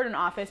can't afford an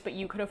office, but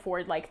you could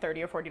afford like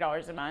 $30 or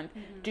 $40 a month,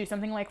 do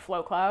something like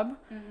Flow Club,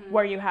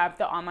 where you have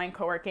the online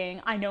co-working.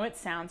 I know it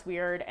sounds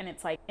weird and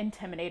it's like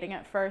intimidating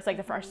at first. Like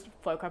the first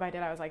Flow Club I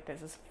did, I was like,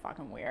 this is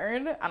fucking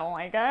weird. I don't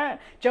like it.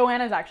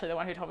 Joanna's actually the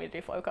one who told me to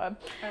do Flow Club.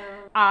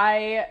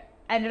 I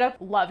ended up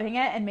loving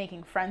it and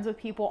making friends with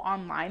people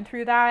online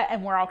through that,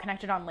 and we're all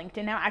connected on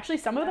LinkedIn now. Actually,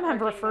 some of them have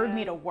referred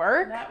me to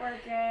work.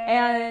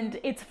 And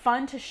it's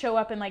fun to show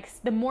up, and like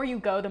the more you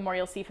go, the more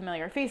you'll see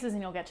familiar faces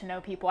and you'll get to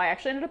know people. I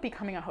actually ended up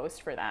becoming a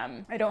host for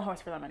them. I don't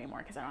host for them anymore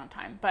because I don't have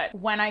time. But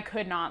when I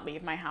could not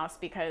leave my house,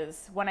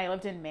 because when I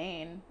lived in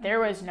Maine, there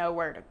was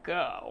nowhere to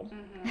go.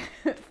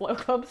 Flow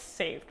Club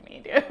saved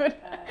me, dude.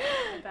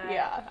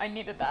 Yeah, I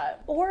needed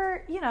that.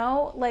 Or, you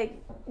know,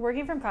 like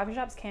working from coffee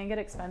shops can get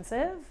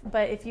expensive,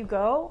 but if you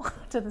go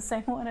to the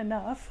same one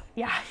enough,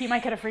 yeah, you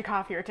might get a free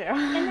coffee or two.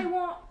 And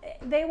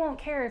they won't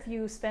care if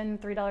you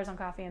spend $3 on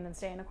coffee and then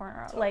stay in a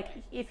corner. Totally. Like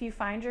if you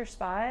find your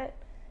spot,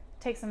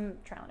 take some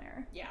trial and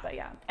error. Yeah. But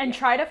yeah. And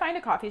try to find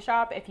a coffee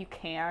shop if you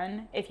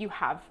can, if you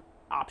have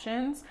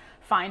options.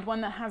 Find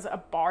one that has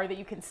a bar that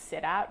you can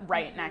sit at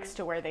right next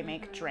to where they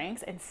make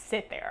drinks and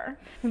sit there.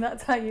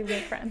 That's how you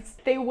make friends.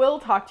 They will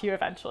talk to you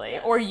eventually,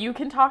 or you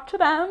can talk to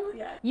them.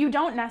 Yeah. You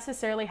don't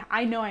necessarily,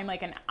 I know I'm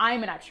an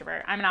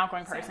extrovert. I'm an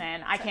outgoing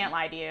person. I can't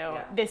lie to you.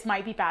 Yeah. This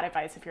might be bad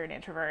advice if you're an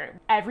introvert.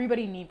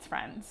 Everybody needs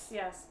friends.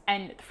 Yes.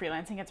 And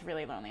freelancing gets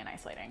really lonely and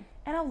isolating.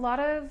 And a lot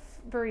of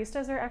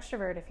baristas are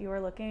extrovert. If you are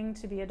looking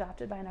to be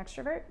adopted by an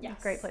extrovert,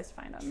 great place to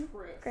find them.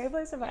 Great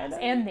place to find them.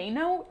 And they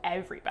know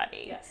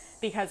everybody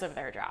because of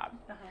their job.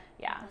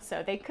 Yeah,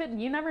 so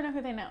you never know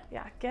who they know.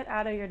 Yeah, get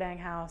out of your dang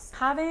house.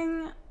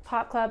 Having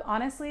Pop Club,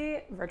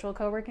 honestly, virtual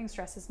co-working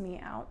stresses me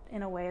out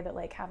in a way that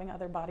like having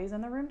other bodies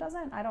in the room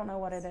doesn't. I don't know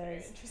what it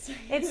is.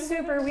 It's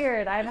super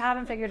weird. I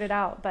haven't figured it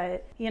out,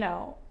 but you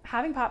know,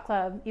 having Pop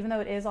Club, even though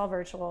it is all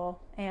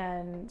virtual,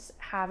 and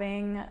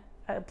having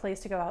a place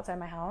to go outside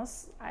my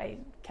house, I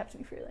kept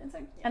me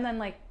freelancing. And then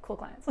like cool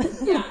clients.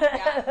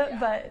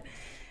 But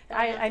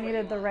I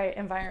needed the right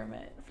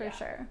environment for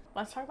sure.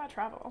 Let's talk about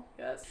travel.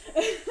 Yes.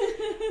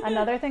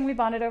 Another thing we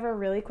bonded over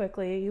really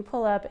quickly, you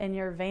pull up in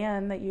your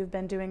van that you've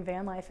been doing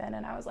van life in,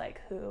 and I was like,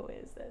 who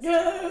is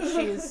this?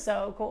 She's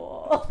so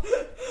cool.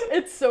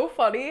 It's so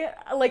funny.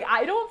 Like,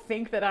 I don't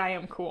think that I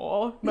am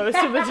cool most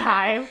of the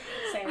time.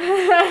 Same.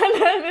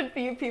 And then a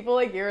few people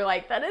like you're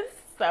like, that is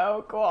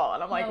so cool.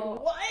 And I'm like,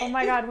 what? Oh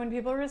my God, when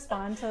people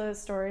respond to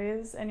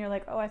stories and you're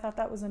like, oh, I thought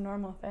that was a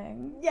normal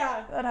thing.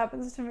 Yeah. That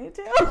happens to me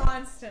too.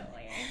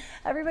 Constantly.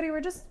 Everybody, we're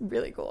just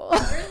really cool.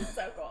 We're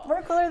so cool.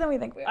 We're cooler than we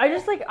think we are. I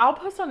just like, I'll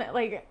post on it,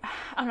 like,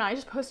 I don't know, I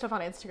just post stuff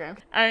on Instagram.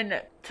 And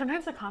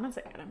sometimes the comments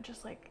I get, I'm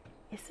just like,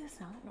 is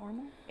this not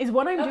normal? Is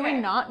what I'm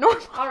doing not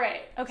normal? All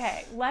right.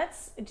 Okay.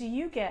 Let's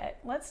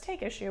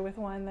take issue with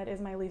one that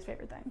is my least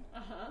favorite thing.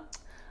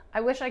 I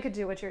wish I could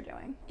do what you're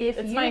doing.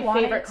 It's my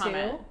favorite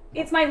comment.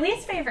 It's my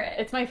least favorite.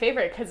 It's my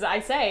favorite because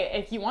I say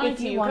if you wanted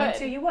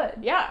to, you would.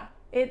 Yeah.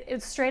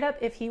 It's straight up,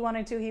 if he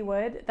wanted to, he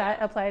would.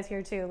 That applies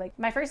here too. Like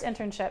my first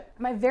internship,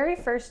 my very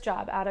first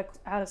job out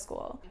of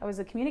school, I was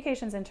a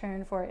communications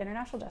intern for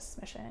International Justice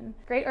Mission.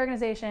 Great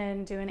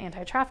organization doing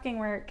anti-trafficking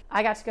work.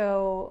 I got to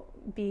go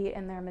be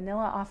in their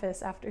Manila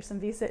office after some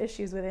visa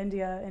issues with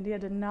India. India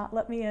did not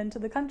let me into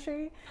the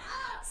country.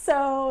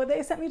 So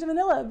they sent me to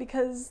Manila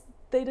because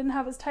they didn't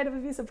have as tight of a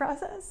visa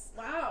process.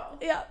 Wow.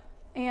 Yeah.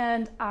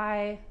 And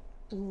I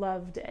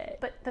loved it.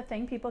 But the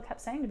thing people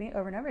kept saying to me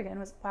over and over again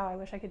was, wow, I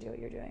wish I could do what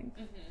you're doing.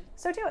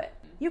 So do it.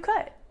 You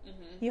could.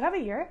 You have a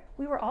year.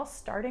 We were all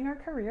starting our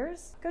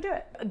careers. Go do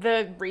it.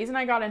 The reason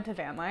I got into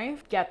van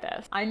life, get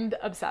this, I'm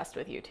obsessed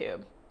with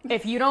YouTube.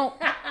 If you don't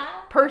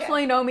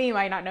personally know me, you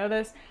might not know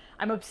this.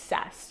 I'm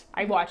obsessed.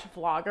 I watch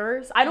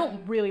vloggers. I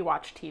don't really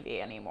watch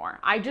TV anymore.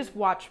 I just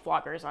watch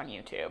vloggers on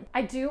YouTube.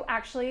 I do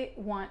actually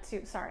want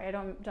to, sorry, I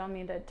don't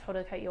mean to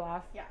totally cut you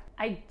off. Yeah.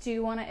 I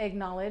do want to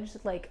acknowledge,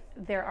 like,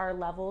 there are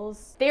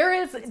levels.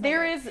 There's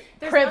There's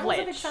privilege. levels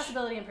of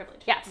accessibility and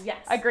privilege. Yes. Yes.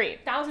 Agreed.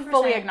 1000%.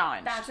 Fully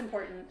acknowledged. That's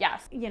important.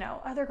 Yes. You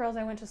know, other girls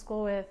I went to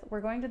school with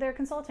were going to their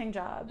consulting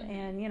job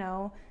and, you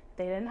know,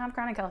 they didn't have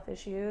chronic health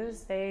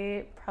issues.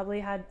 They probably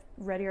had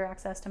readier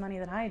access to money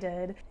than I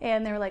did.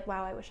 And they were like,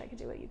 wow, I wish I could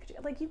do what you could do.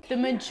 Like, you The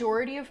can.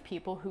 majority of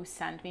people who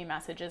send me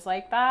messages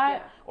like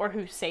that Yeah. or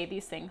who say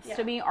these things Yeah.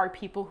 to me are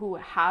people who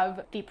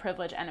have the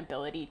privilege and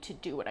ability to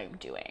do what I'm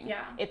doing.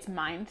 Yeah. It's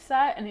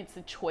mindset, and it's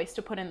the choice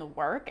to put in the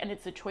work, and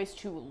it's the choice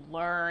to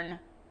learn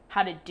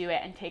how to do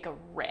it and take a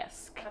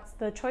risk. That's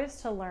the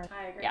choice to learn.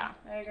 I agree. Yeah.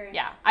 I agree.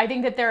 Yeah. I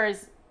think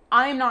that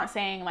I'm not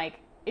saying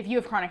like, if you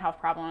have chronic health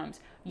problems,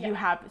 you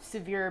have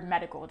severe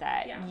medical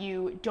debt,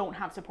 you don't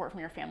have support from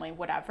your family,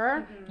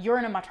 whatever, you're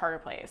in a much harder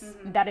place.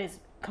 That is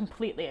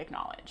completely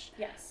acknowledged.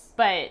 Yes.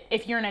 But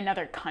if you're in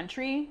another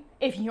country,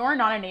 if you're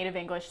not a native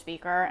English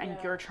speaker and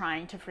you're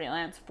trying to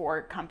freelance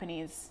for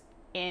companies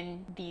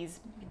in these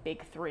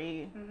big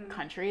three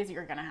countries,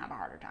 you're going to have a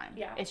harder time.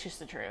 Yeah. It's just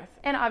the truth.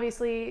 And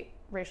obviously,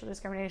 racial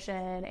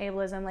discrimination,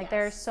 ableism, like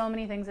there are so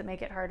many things that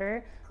make it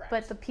harder. Correct.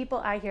 But the people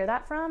I hear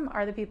that from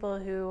are the people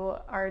who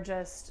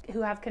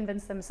have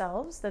convinced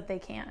themselves that they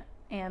can't.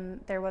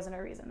 And there wasn't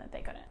a reason that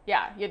they couldn't.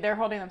 Yeah, they're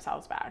holding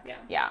themselves back. Yeah.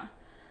 Yeah.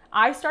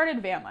 I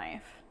started van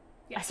life.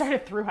 Yes. I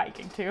started through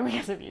hiking too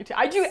because of YouTube.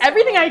 I do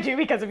everything I do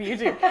because of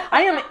YouTube.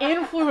 I am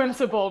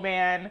influenceable,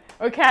 man.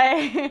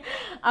 Okay.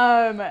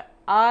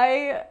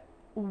 I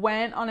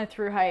went on a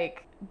through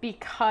hike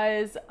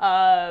because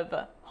of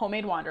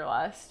Homemade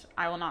Wanderlust.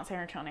 I will not say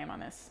her real name on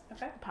this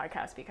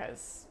podcast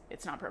because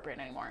it's not appropriate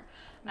anymore.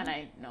 And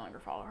I no longer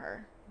follow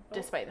her.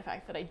 Despite the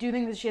fact that I do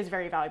think that she has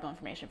very valuable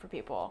information for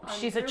people.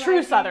 She's a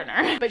true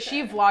Southerner. But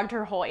she vlogged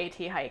her whole AT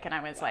hike and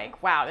I was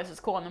like, wow, this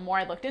is cool. And the more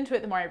I looked into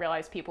it, the more I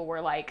realized people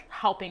were like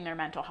helping their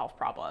mental health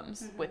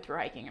problems with through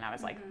hiking. And I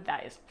was like,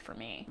 that is for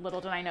me.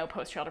 Little did I know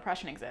post-trail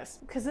depression exists.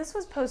 Because this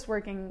was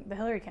post-working the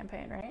Hillary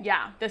campaign, right?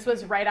 Yeah, this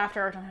was right after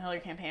our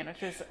Hillary campaign,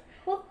 which was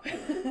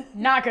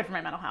not good for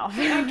my mental health.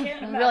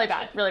 Really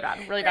bad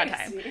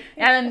time.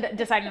 And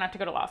deciding not to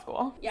go to law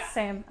school. Yeah.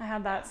 Same. I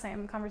had that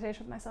same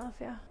conversation with myself,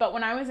 yeah. But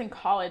when I was in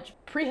college,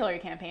 pre-Hillary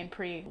campaign,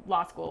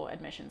 pre-law school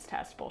admissions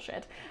test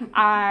bullshit,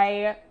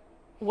 I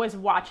was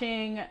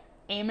watching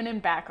Eamon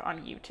and Beck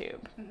on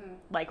YouTube,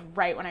 like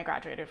right when I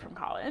graduated from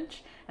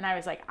college. And I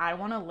was like, I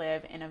want to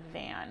live in a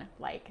van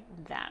like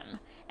them.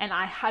 And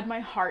I had my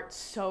heart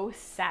so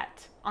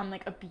set on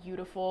like a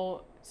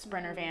beautiful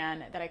Sprinter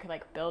van that I could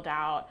like build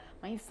out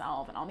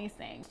myself and all these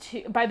things.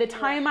 By the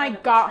time I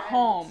got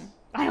home,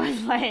 I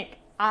was like,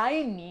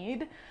 I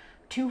need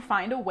to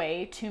find a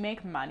way to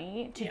make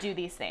money to do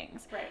these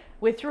things. Right.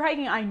 With through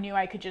hiking, I knew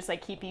I could just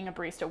like keep being a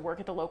barista,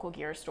 work at the local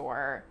gear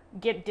store,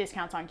 get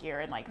discounts on gear,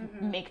 and like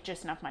make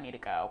just enough money to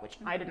go, which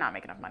I did not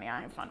make enough money.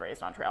 I have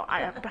fundraised on trail. I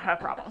have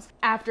problems.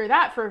 After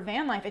that, for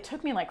van life, it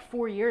took me like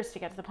 4 years to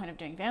get to the point of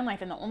doing van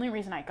life. And the only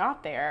reason I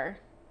got there,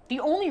 the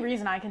only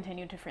reason I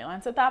continued to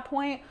freelance at that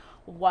point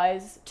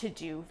was to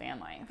do van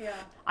life. Yeah.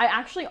 I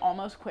actually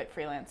almost quit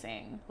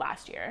freelancing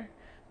last year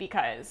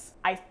because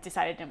I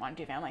decided I didn't want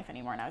to do van life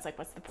anymore. And I was like,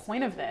 what's the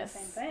point of this?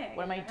 same thing.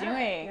 What am I Yeah,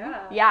 doing?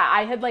 yeah. Yeah,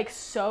 I had like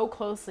so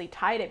closely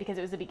tied it because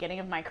it was the beginning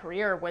of my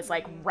career, was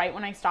like right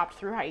when I stopped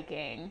through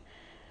hiking.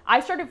 I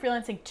started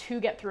freelancing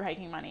to get through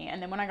hiking money.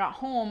 And then when I got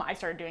home, I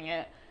started doing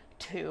it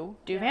to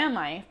do van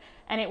life.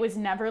 And it was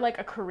never like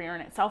a career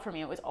in itself for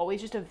me. It was always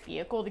just a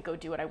vehicle to go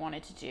do what I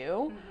wanted to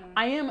do.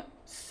 I am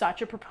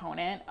such a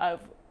proponent of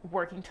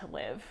working to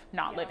live,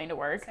 not living to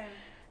work. Same.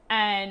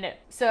 And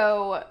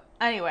so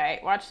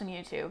anyway, watch some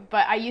YouTube.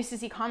 But I used to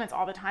see comments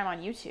all the time on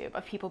YouTube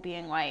of people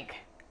being like,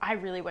 I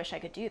really wish I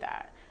could do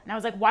that. And I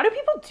was like, why do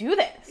people do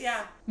this?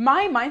 Yeah.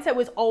 My mindset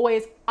was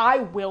always, I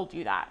will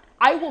do that.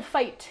 I will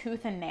fight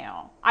tooth and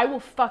nail. I will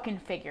fucking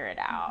figure it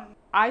out.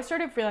 I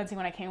started freelancing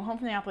when I came home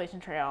from the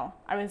Appalachian Trail.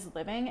 I was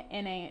living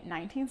in a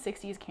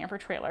 1960s camper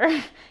trailer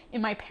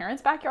in my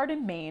parents' backyard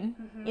in Maine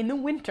in the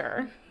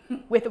winter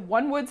with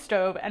one wood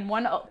stove and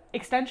one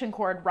extension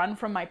cord run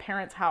from my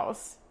parents'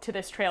 house to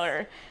this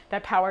trailer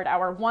that powered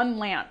our one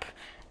lamp.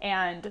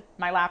 and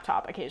my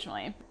laptop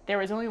occasionally. There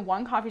was only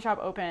one coffee shop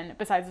open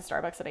besides the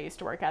Starbucks that I used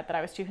to work at that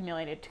I was too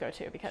humiliated to go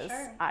to because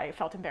I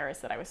felt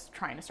embarrassed that I was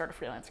trying to start a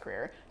freelance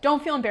career.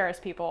 Don't feel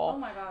embarrassed, people. Oh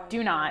my God.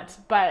 Do not.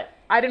 But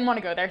I didn't want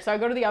to go there, so I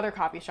go to the other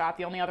coffee shop,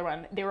 the only other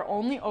one. They were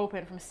only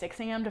open from 6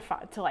 a.m.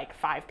 to like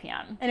 5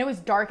 p.m. And it was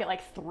dark at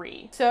like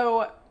 3.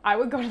 So I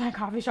would go to that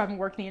coffee shop and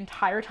work the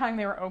entire time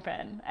they were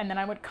open. And then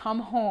I would come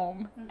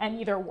home and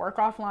either work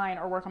offline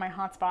or work on my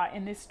hotspot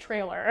in this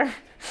trailer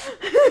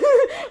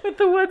with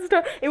the wood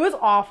stove. It was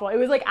awful. It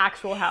was like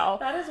actual hell.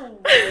 That is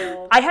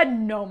wild. I had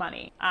no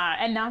money.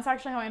 And that's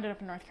actually how I ended up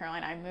in North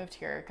Carolina. I moved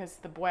here because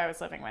the boy I was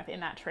living with in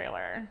that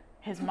trailer,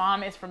 his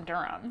mom is from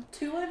Durham.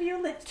 2 of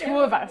you lived Two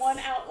of us. one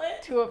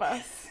outlet? 2 of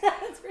us.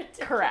 That's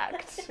ridiculous.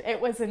 Correct.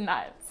 It was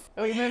nuts.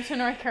 We moved to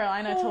North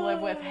Carolina to live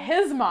with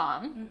his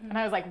mom. And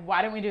I was like,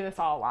 why didn't we do this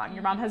all along?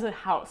 Your mom has a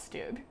house,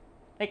 dude.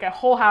 Like a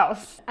whole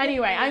house.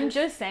 Anyway, I'm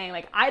just saying,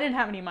 like, I didn't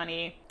have any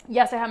money.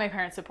 Yes, I had my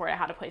parents' support. I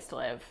had a place to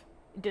live,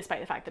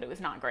 despite the fact that it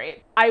was not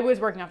great. I was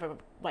working off of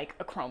like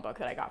a Chromebook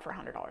that I got for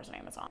 $100 on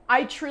Amazon.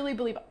 I truly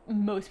believe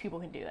most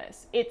people can do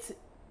this. It's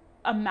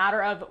a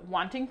matter of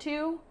wanting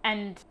to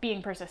and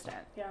being persistent.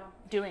 Yeah.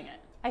 Doing it.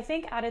 I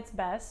think at its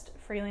best,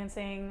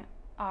 freelancing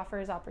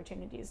offers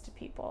opportunities to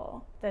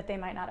people that they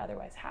might not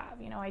otherwise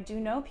have. You know, I do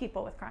know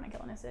people with chronic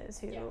illnesses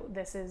who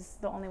this is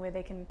the only way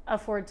they can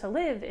afford to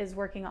live is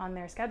working on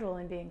their schedule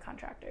and being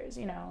contractors,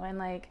 you know, and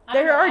like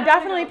there are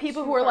definitely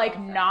people who are like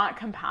not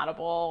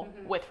compatible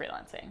with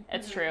freelancing.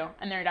 It's true.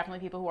 And there are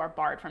definitely people who are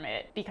barred from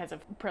it because of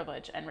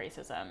privilege and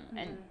racism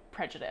and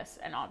prejudice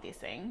and all these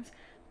things.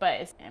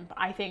 But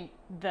I think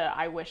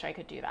I wish I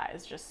could do that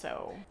is just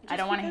so, I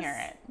don't want to hear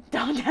it.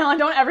 Don't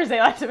ever say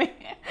that to me.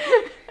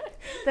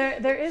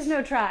 There is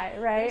no try,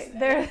 right?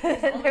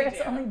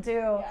 There's only do.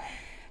 Yeah.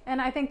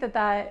 And I think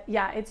that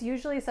it's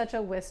usually such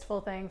a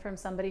wistful thing from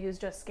somebody who's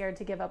just scared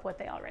to give up what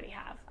they already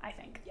have. I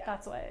think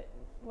that's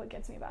what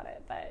gets me about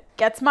it. But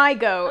gets my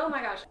goat. Oh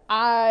my gosh.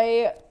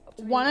 I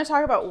want to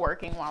talk about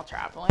working while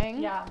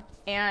traveling. Yeah.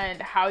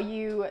 And how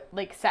you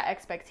like set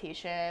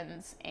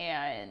expectations,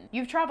 and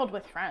you've traveled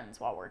with friends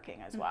while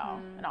working as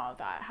well and all of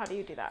that. How do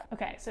you do that?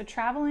 Okay, so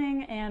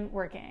traveling and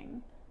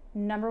working,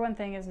 number one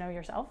thing is know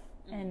yourself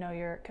and know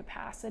your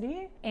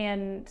capacity.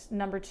 And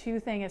number 2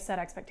 thing is set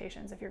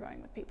expectations if you're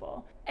going with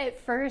people. At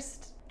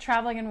first,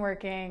 traveling and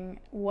working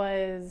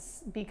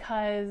was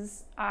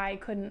because I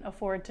couldn't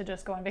afford to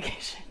just go on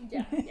vacation.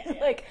 Yeah.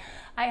 Like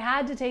I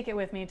had to take it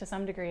with me to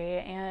some degree.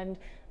 And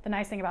the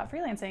nice thing about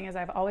freelancing is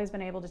I've always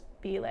been able to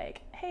be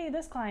like, hey,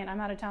 this client, I'm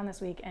out of town this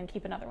week, and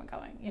keep another one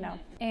going, you know?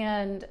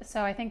 And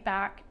so I think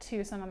back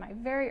to some of my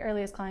very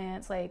earliest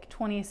clients, like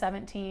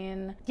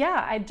 2017.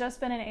 Yeah, I'd just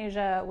been in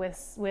Asia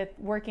with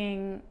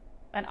working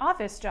an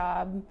office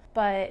job,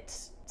 but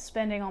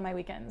spending all my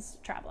weekends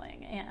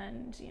traveling.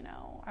 And, you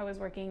know, I was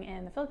working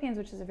in the Philippines,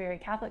 which is a very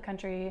Catholic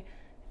country,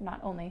 not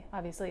only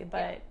obviously,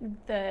 but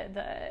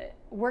the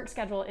work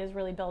schedule is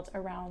really built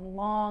around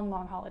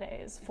long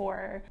holidays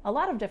for a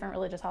lot of different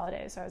religious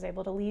holidays. So I was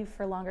able to leave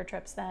for longer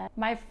trips then.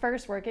 My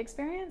first work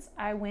experience,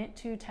 I went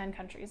to 10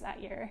 countries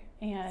that year,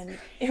 and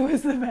it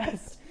was the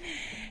best.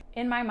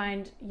 In my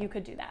mind, you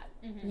could do that.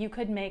 You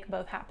could make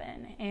both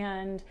happen.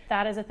 And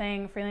that is a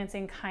thing.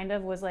 Freelancing kind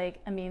of was like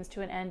a means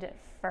to an end at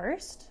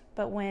first.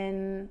 But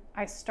when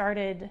I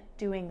started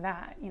doing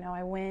that, you know,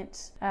 I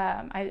went,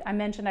 I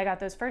mentioned I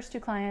got those first 2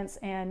 clients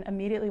and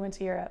immediately went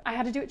to Europe. I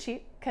had to do it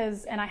cheap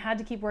and I had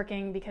to keep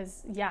working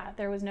because,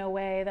 there was no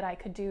way that I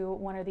could do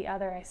one or the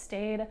other. I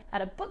stayed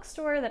at a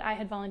bookstore that I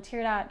had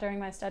volunteered at during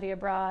my study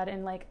abroad,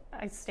 and like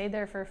I stayed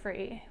there for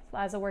free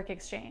as a work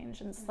exchange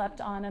and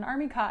slept on an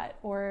army cot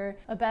or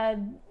a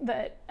bed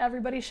that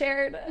everybody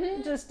shared,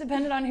 just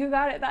depended on who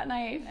got it that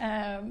night,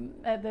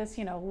 at this,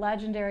 you know,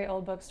 legendary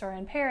old bookstore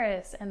in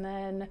Paris, and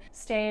then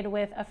stayed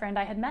with a friend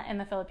I had met in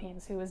the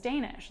Philippines who was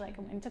Danish. Like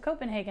I went to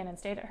Copenhagen and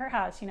stayed at her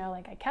house, you know,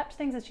 like I kept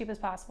things as cheap as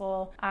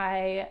possible.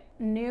 I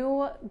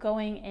knew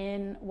going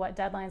in what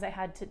deadlines I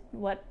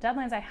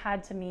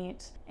had to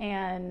meet,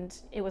 and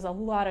it was a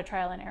lot of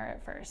trial and error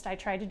at first. I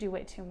tried to do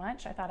way too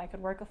much. I thought I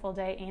could work a full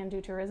day and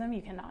do tourism.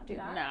 You cannot do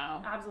that.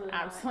 No,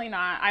 absolutely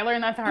not. I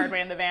learned that the hard way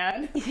in the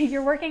van.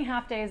 You're working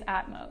half days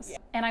at most.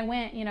 And I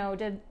went, you know,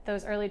 did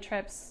those early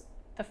trips.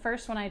 The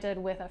first one I did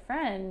with a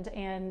friend,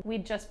 and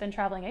we'd just been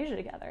traveling Asia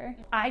together.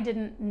 I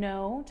didn't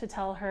know to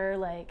tell her,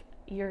 like,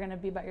 you're going to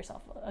be by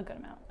yourself a good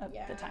amount of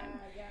the time.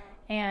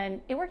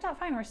 And it worked out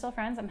fine. We're still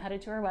friends. I'm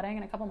headed to her wedding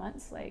in a couple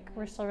months. Like,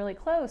 we're still really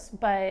close,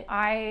 but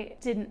I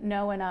didn't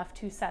know enough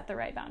to set the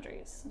right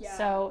boundaries.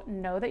 So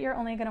know that you're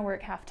only going to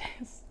work half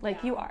days,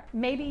 like you are.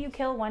 Maybe you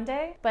kill one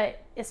day,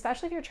 but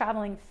especially if you're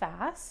traveling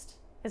fast,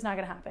 it's not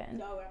going to happen.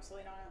 No,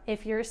 absolutely not.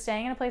 If you're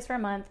staying in a place for a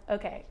month,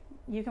 okay,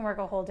 you can work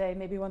a whole day,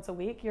 maybe once a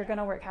week. You're going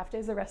to work half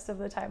days the rest of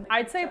the time.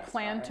 I'd say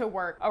plan to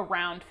work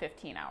around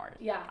 15 hours.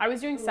 Yeah. I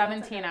was doing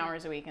 17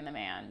 hours a week in the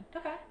van.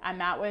 Okay. And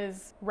that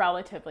was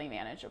relatively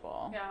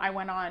manageable. Yeah. I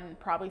went on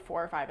probably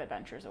 4 or 5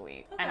 adventures a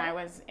week. Okay. And I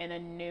was in a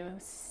new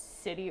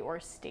city or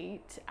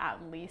state at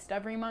least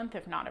every month,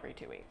 if not every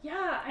 2 weeks.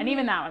 Yeah. And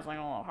even that was like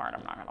a little hard,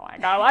 I'm not gonna lie.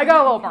 I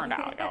got a little burned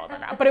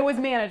out. But it was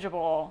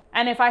manageable.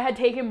 And if I had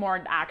taken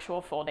more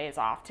actual full days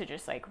off to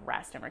just like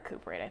rest and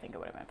recuperate, I think it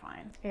would have been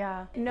fine.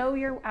 Yeah. Know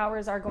your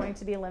hours are going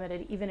to be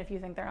limited, even if you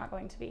think they're not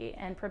going to be,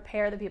 and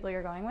prepare the people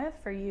you're going with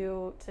for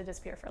you to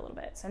disappear for a little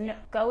bit. So no,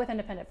 go with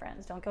independent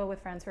friends. Don't go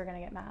with friends who are going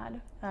to get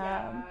mad.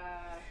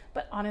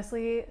 But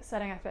honestly,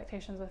 setting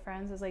expectations with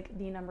friends is like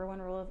the number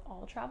one rule of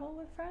all travel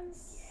with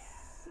friends.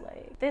 Yeah.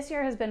 Like this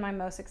year has been my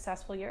most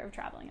successful year of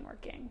traveling and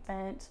working.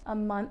 Spent a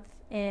month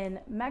in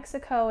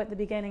Mexico at the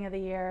beginning of the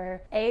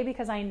year,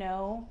 because I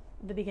know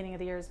the beginning of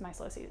the year is my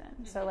slow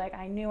season. So like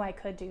I knew I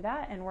could do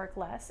that and work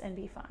less and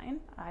be fine.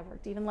 I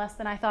worked even less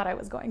than I thought I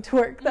was going to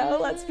work though,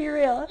 let's be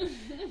real.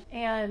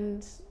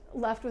 And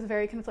left with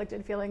very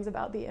conflicted feelings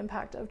about the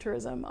impact of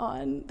tourism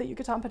on the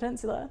Yucatan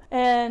Peninsula.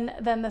 And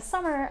then this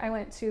summer I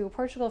went to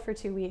Portugal for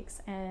 2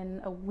 weeks, and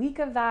a week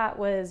of that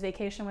was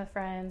vacation with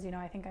friends. You know,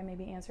 I think I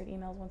maybe answered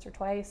emails once or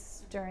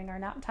twice during our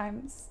nap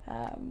times.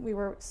 We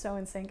were so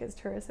in sync as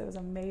tourists, it was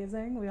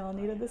amazing. We all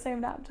needed the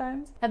same nap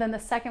times. And then the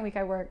second week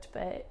I worked,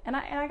 and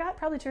I got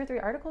probably 2 or 3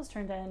 articles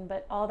turned in,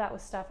 but all that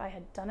was stuff I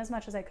had done as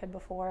much as I could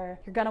before.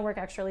 You're gonna work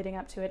extra leading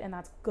up to it, and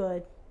that's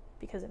good,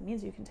 because it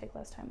means you can take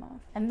less time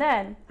off. And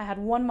then I had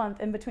 1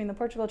 month in between the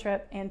Portugal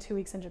trip and 2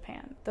 weeks in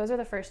Japan. Those are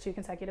the first 2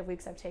 consecutive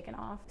weeks I've taken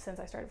off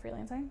since I started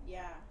freelancing. Yeah.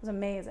 It was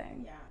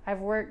amazing. Yeah. I've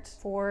worked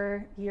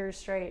 4 years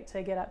straight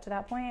to get up to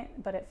that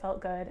point, but it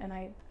felt good. And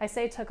I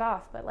say took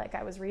off, but like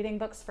I was reading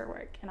books for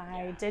work, and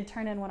I did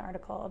turn in 1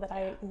 article that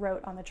I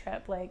wrote on the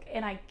trip,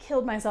 and I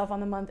killed myself on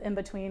the month in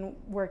between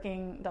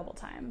working double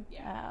time.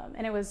 Yeah.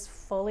 And it was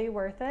fully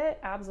worth it,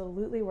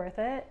 absolutely worth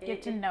it.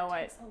 Get to know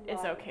what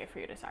is okay for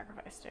you to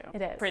sacrifice to.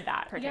 It is. For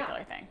that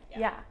particular thing.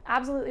 Yeah,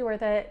 absolutely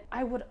worth it.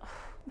 I would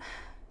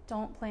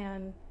don't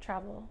plan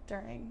travel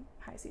during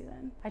high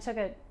season. I took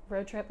a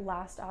road trip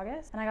last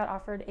August, and I got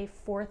offered a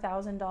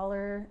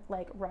 $4,000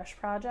 like rush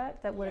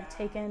project that would have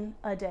taken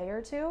a day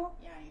or 2.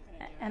 Yeah, you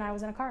couldn't do and it. I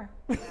was in a car.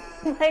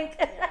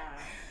 Yeah.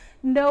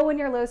 Know when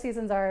your low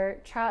seasons are,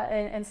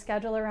 and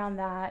schedule around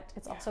that.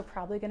 It's also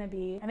probably going to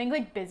be, I think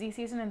like busy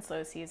season and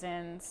slow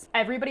seasons,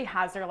 everybody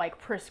has their like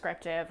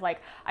prescriptive, like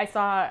I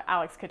saw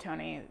Alex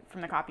Catoni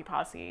from the Copy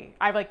Posse.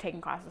 I've like taken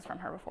classes from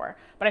her before,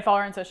 but I follow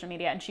her on social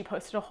media, and she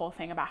posted a whole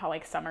thing about how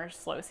like summer's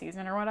slow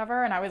season or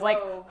whatever. And I was like,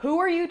 who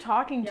are you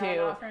talking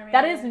to?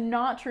 That is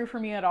not true for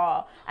me at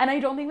all. And I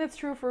don't think that's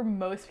true for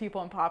most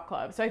people in Pop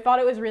Club. So I thought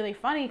it was really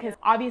funny because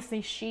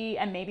obviously she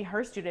and maybe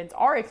her students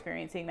are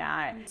experiencing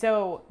that.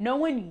 So know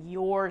when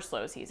your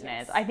slow season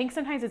is. I think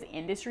sometimes it's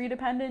industry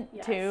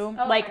dependent too.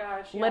 Oh like my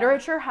gosh,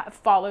 literature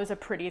follows a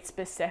pretty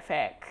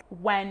specific,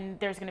 when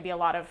there's going to be a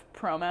lot of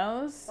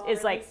promos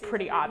is like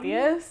pretty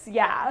obvious.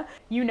 Yeah.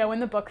 You know when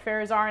the book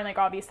fairs are and like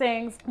all these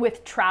things.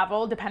 With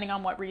travel, depending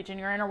on what region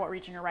you're in or what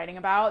region you're writing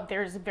about,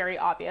 there's very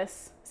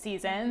obvious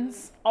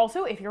seasons.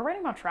 Also, if you're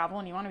writing about travel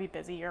and you want to be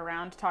busy year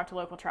round, talk to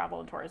local travel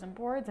and tourism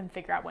boards and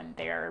figure out when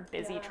their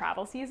busy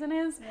travel season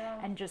is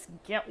and just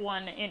get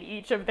one in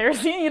each of their,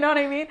 you know what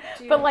I mean?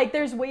 But like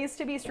there's ways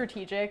to be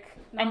strategic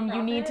and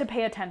you need to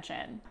pay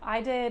attention.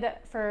 I did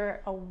for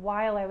a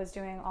while, I was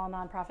doing all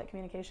nonprofit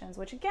communications,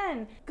 which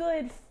again,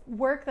 good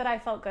work that I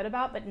felt good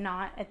about, but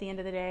not at the end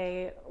of the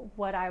day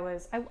what I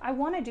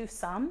want to do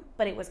some,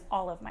 but it was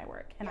all of my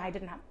work, and I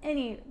didn't have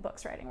any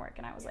books writing work,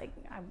 and I was like,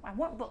 I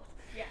want both.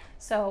 Yeah.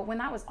 So when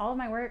that was all of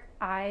my work,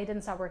 I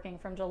didn't stop working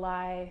from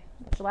July,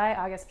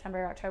 August,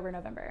 September, October,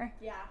 November.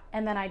 Yeah.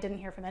 And then I didn't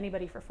hear from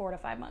anybody for 4 to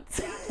 5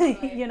 months.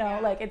 You know,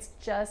 like it's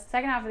just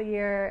second half of the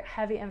year,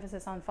 heavy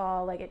emphasis on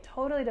fall. Like it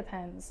totally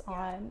depends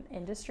on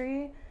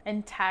industry.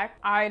 In tech,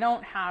 I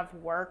don't have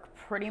work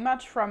pretty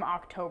much from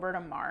October to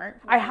March.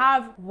 I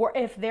have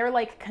if they're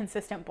like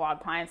consistent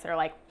blog clients, they're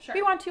like,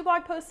 we want 2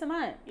 blog posts a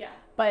month. Yeah.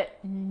 But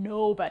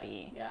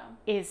nobody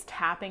is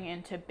tapping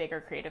into bigger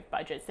creative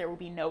budgets. There will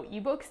be no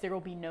ebooks. There will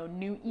be no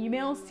new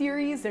email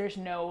series. There's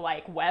no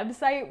like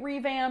website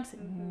revamps,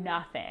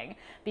 nothing.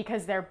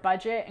 Because their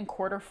budget in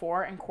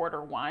Q4 and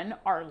Q1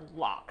 are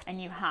locked.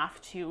 And you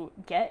have to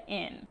get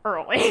in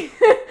early.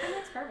 That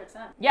makes perfect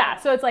sense. Yeah,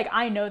 so it's like,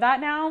 I know that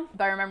now.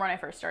 But I remember when I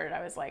first started,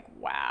 I was like,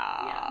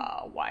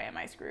 wow, why am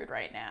I screwed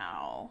right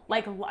now?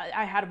 Like,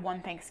 I had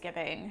one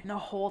Thanksgiving, and the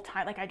whole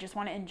time, like, I just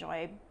want to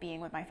enjoy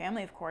being with my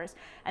family, of course.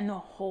 And the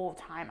whole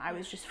time, I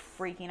was just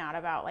freaking out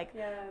about, like,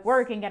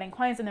 work and getting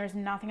clients, and there's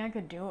nothing I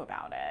could do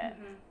about it.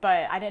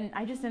 But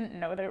I just didn't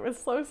know that it was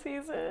slow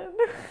season.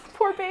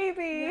 Poor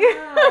baby.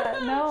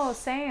 Yeah, no,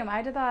 same.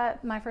 I did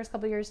that my first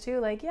couple years, too.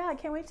 Like, I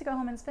can't wait to go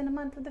home and spend a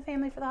month with the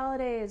family for the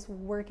holidays,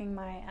 working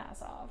my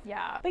ass off.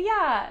 Yeah. But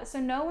yeah, so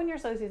know when your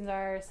slow seasons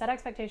are, set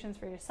expectations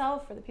for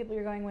yourself, for the people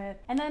you're going with.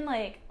 And then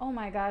like, oh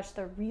my gosh,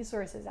 the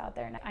resources out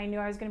there. I knew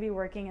I was going to be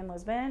working in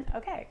Lisbon.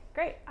 Okay,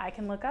 great. I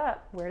can look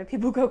up, where do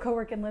people go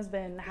co-work in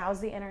Lisbon? How's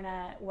the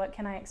internet? What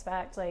can I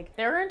expect? Like,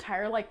 there are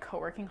entire like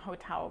co-working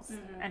hotels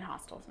and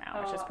hostels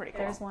now, which is pretty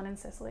cool. There's one in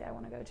Sicily I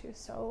want to go to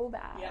so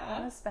bad. Yeah. I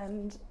want to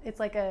spend, it's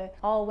like a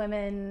all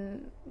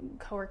women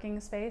co-working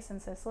space in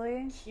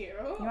Sicily. Cute.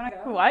 You want to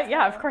go? What?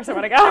 Yeah, of course I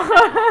want to go.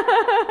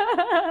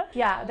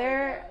 Yeah,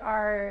 there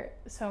are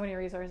so many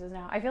resources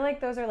now. I feel like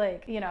those are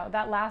like, you know,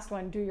 that last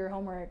one, do your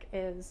homework,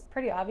 is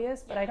pretty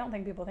obvious, but I don't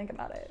think people think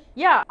about it.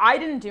 Yeah, I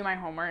didn't do my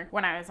homework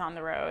when I was on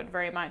the road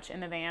very much in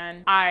the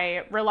van.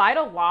 I relied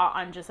a lot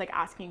on just like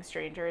asking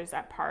strangers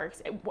at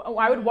parks.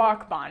 I would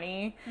walk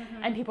Bonnie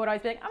and people would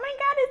always be like, oh my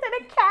God, is that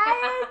a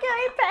cat? Can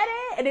I pet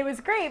it? And it was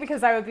great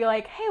because I would be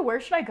like, hey, where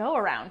should I go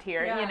around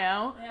here? You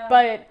know? Yeah.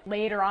 But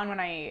later on when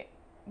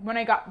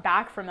I got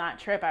back from that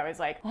trip, I was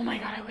like, oh my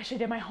God, I wish I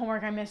did my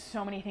homework. I missed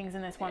so many things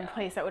in this one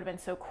place that would have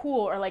been so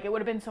cool. Or like, it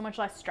would have been so much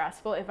less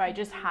stressful if I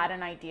just had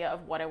an idea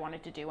of what I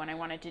wanted to do when I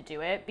wanted to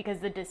do it, because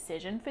the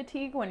decision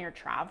fatigue when you're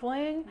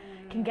traveling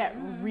can get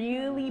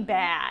really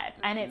bad.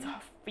 And it's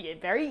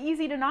very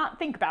easy to not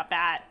think about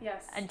that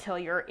until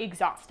you're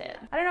exhausted.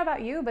 I don't know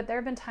about you, but there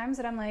have been times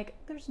that I'm like,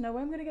 there's no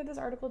way I'm going to get this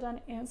article done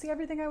and see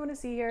everything I want to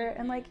see here.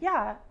 And like,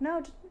 no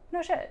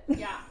shit.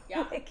 Yeah.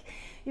 Like,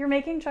 you're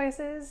making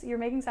choices, you're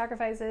making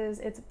sacrifices.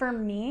 It's, for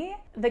me,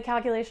 the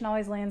calculation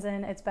always lands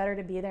in, it's better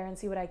to be there and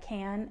see what I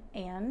can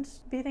and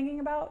be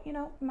thinking about, you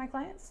know, my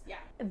clients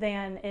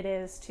than it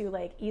is to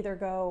like either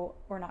go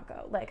or not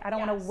go. Like, I don't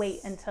want to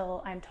wait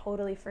until I'm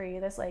totally free.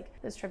 This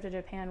trip to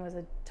Japan was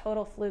a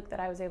total fluke that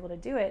I was able to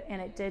do it,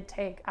 and it did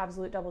take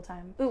absolute double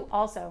time. Ooh,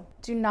 also,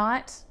 do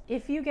not,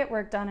 if you get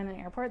work done in an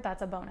airport,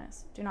 that's a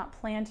bonus. Do not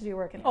plan to do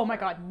work in the airport. Oh my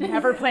God,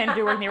 never plan to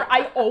do work in the airport.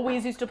 I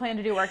always used to plan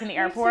to do work in the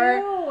airport.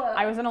 Me too.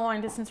 I was in a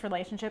long distance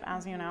relationship,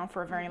 as you know,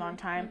 for a very long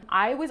time.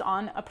 I was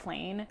on a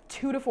plane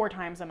 2 to 4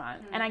 times a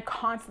month, and I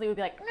constantly would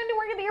be like, I'm gonna do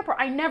work at the airport.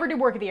 I never did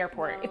work at the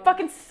airport. It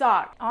fucking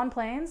sucked. On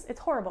planes, it's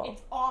horrible.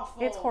 It's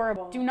awful. It's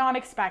horrible. Do not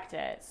expect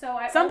it. So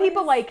some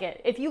people like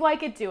it. If you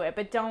like it, do it,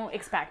 but don't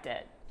expect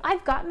it.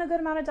 I've gotten a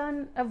good amount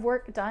of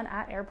work done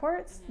at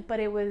airports, but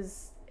it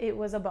was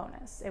a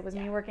bonus. It was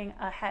me working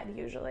ahead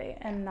usually,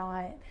 and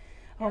not,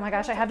 oh my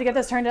gosh, I have to get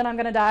this turned in, I'm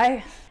gonna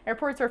die.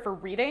 Airports are for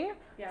reading,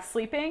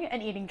 sleeping,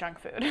 and eating junk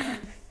food.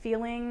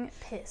 Feeling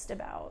pissed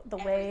about the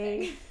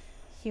way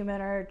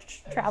human are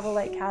travel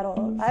like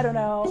cattle. I don't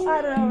know,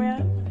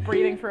 man.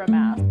 Breathing through a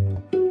mask.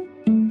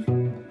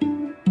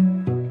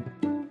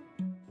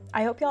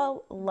 I hope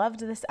y'all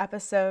loved this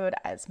episode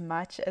as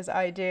much as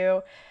I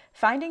do.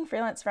 Finding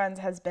freelance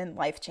friends has been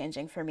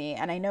life-changing for me,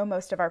 and I know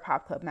most of our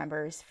Pop Club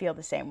members feel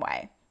the same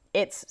way.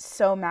 It's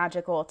so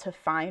magical to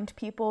find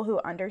people who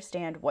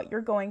understand what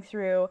you're going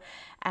through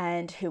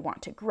and who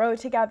want to grow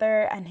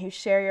together and who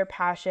share your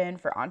passion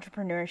for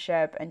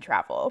entrepreneurship and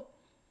travel.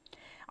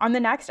 On the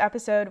next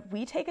episode,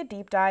 we take a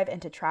deep dive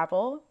into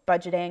travel,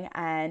 budgeting,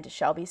 and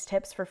Shelbi's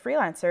tips for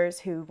freelancers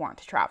who want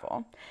to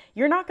travel.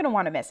 You're not going to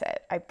want to miss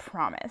it, I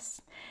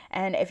promise.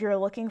 And if you're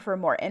looking for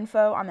more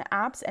info on the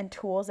apps and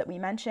tools that we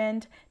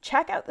mentioned,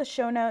 check out the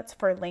show notes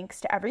for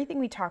links to everything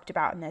we talked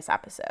about in this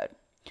episode.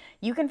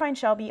 You can find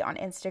Shelbi on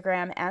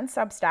Instagram and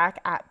Substack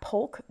at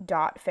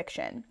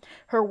polk.fiction.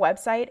 Her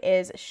website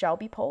is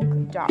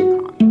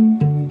shelbipolk.com.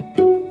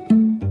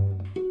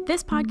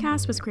 This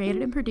podcast was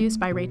created and produced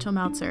by Rachel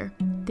Meltzer.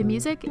 The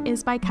music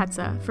is by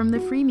Ketsa from the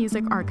Free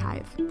Music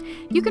Archive.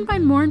 You can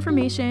find more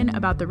information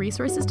about the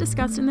resources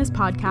discussed in this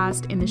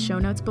podcast in the show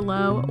notes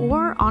below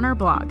or on our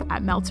blog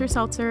at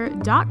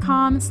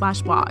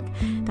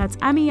meltzerseltzer.com/blog. That's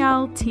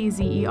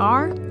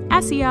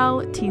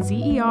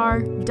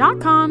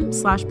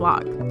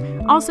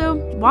meltzerseltzer.com/blog. Also,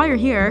 while you're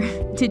here,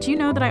 did you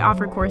know that I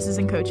offer courses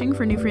and coaching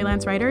for new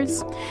freelance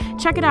writers?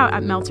 Check it out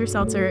at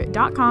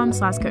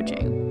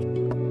meltzerseltzer.com/coaching.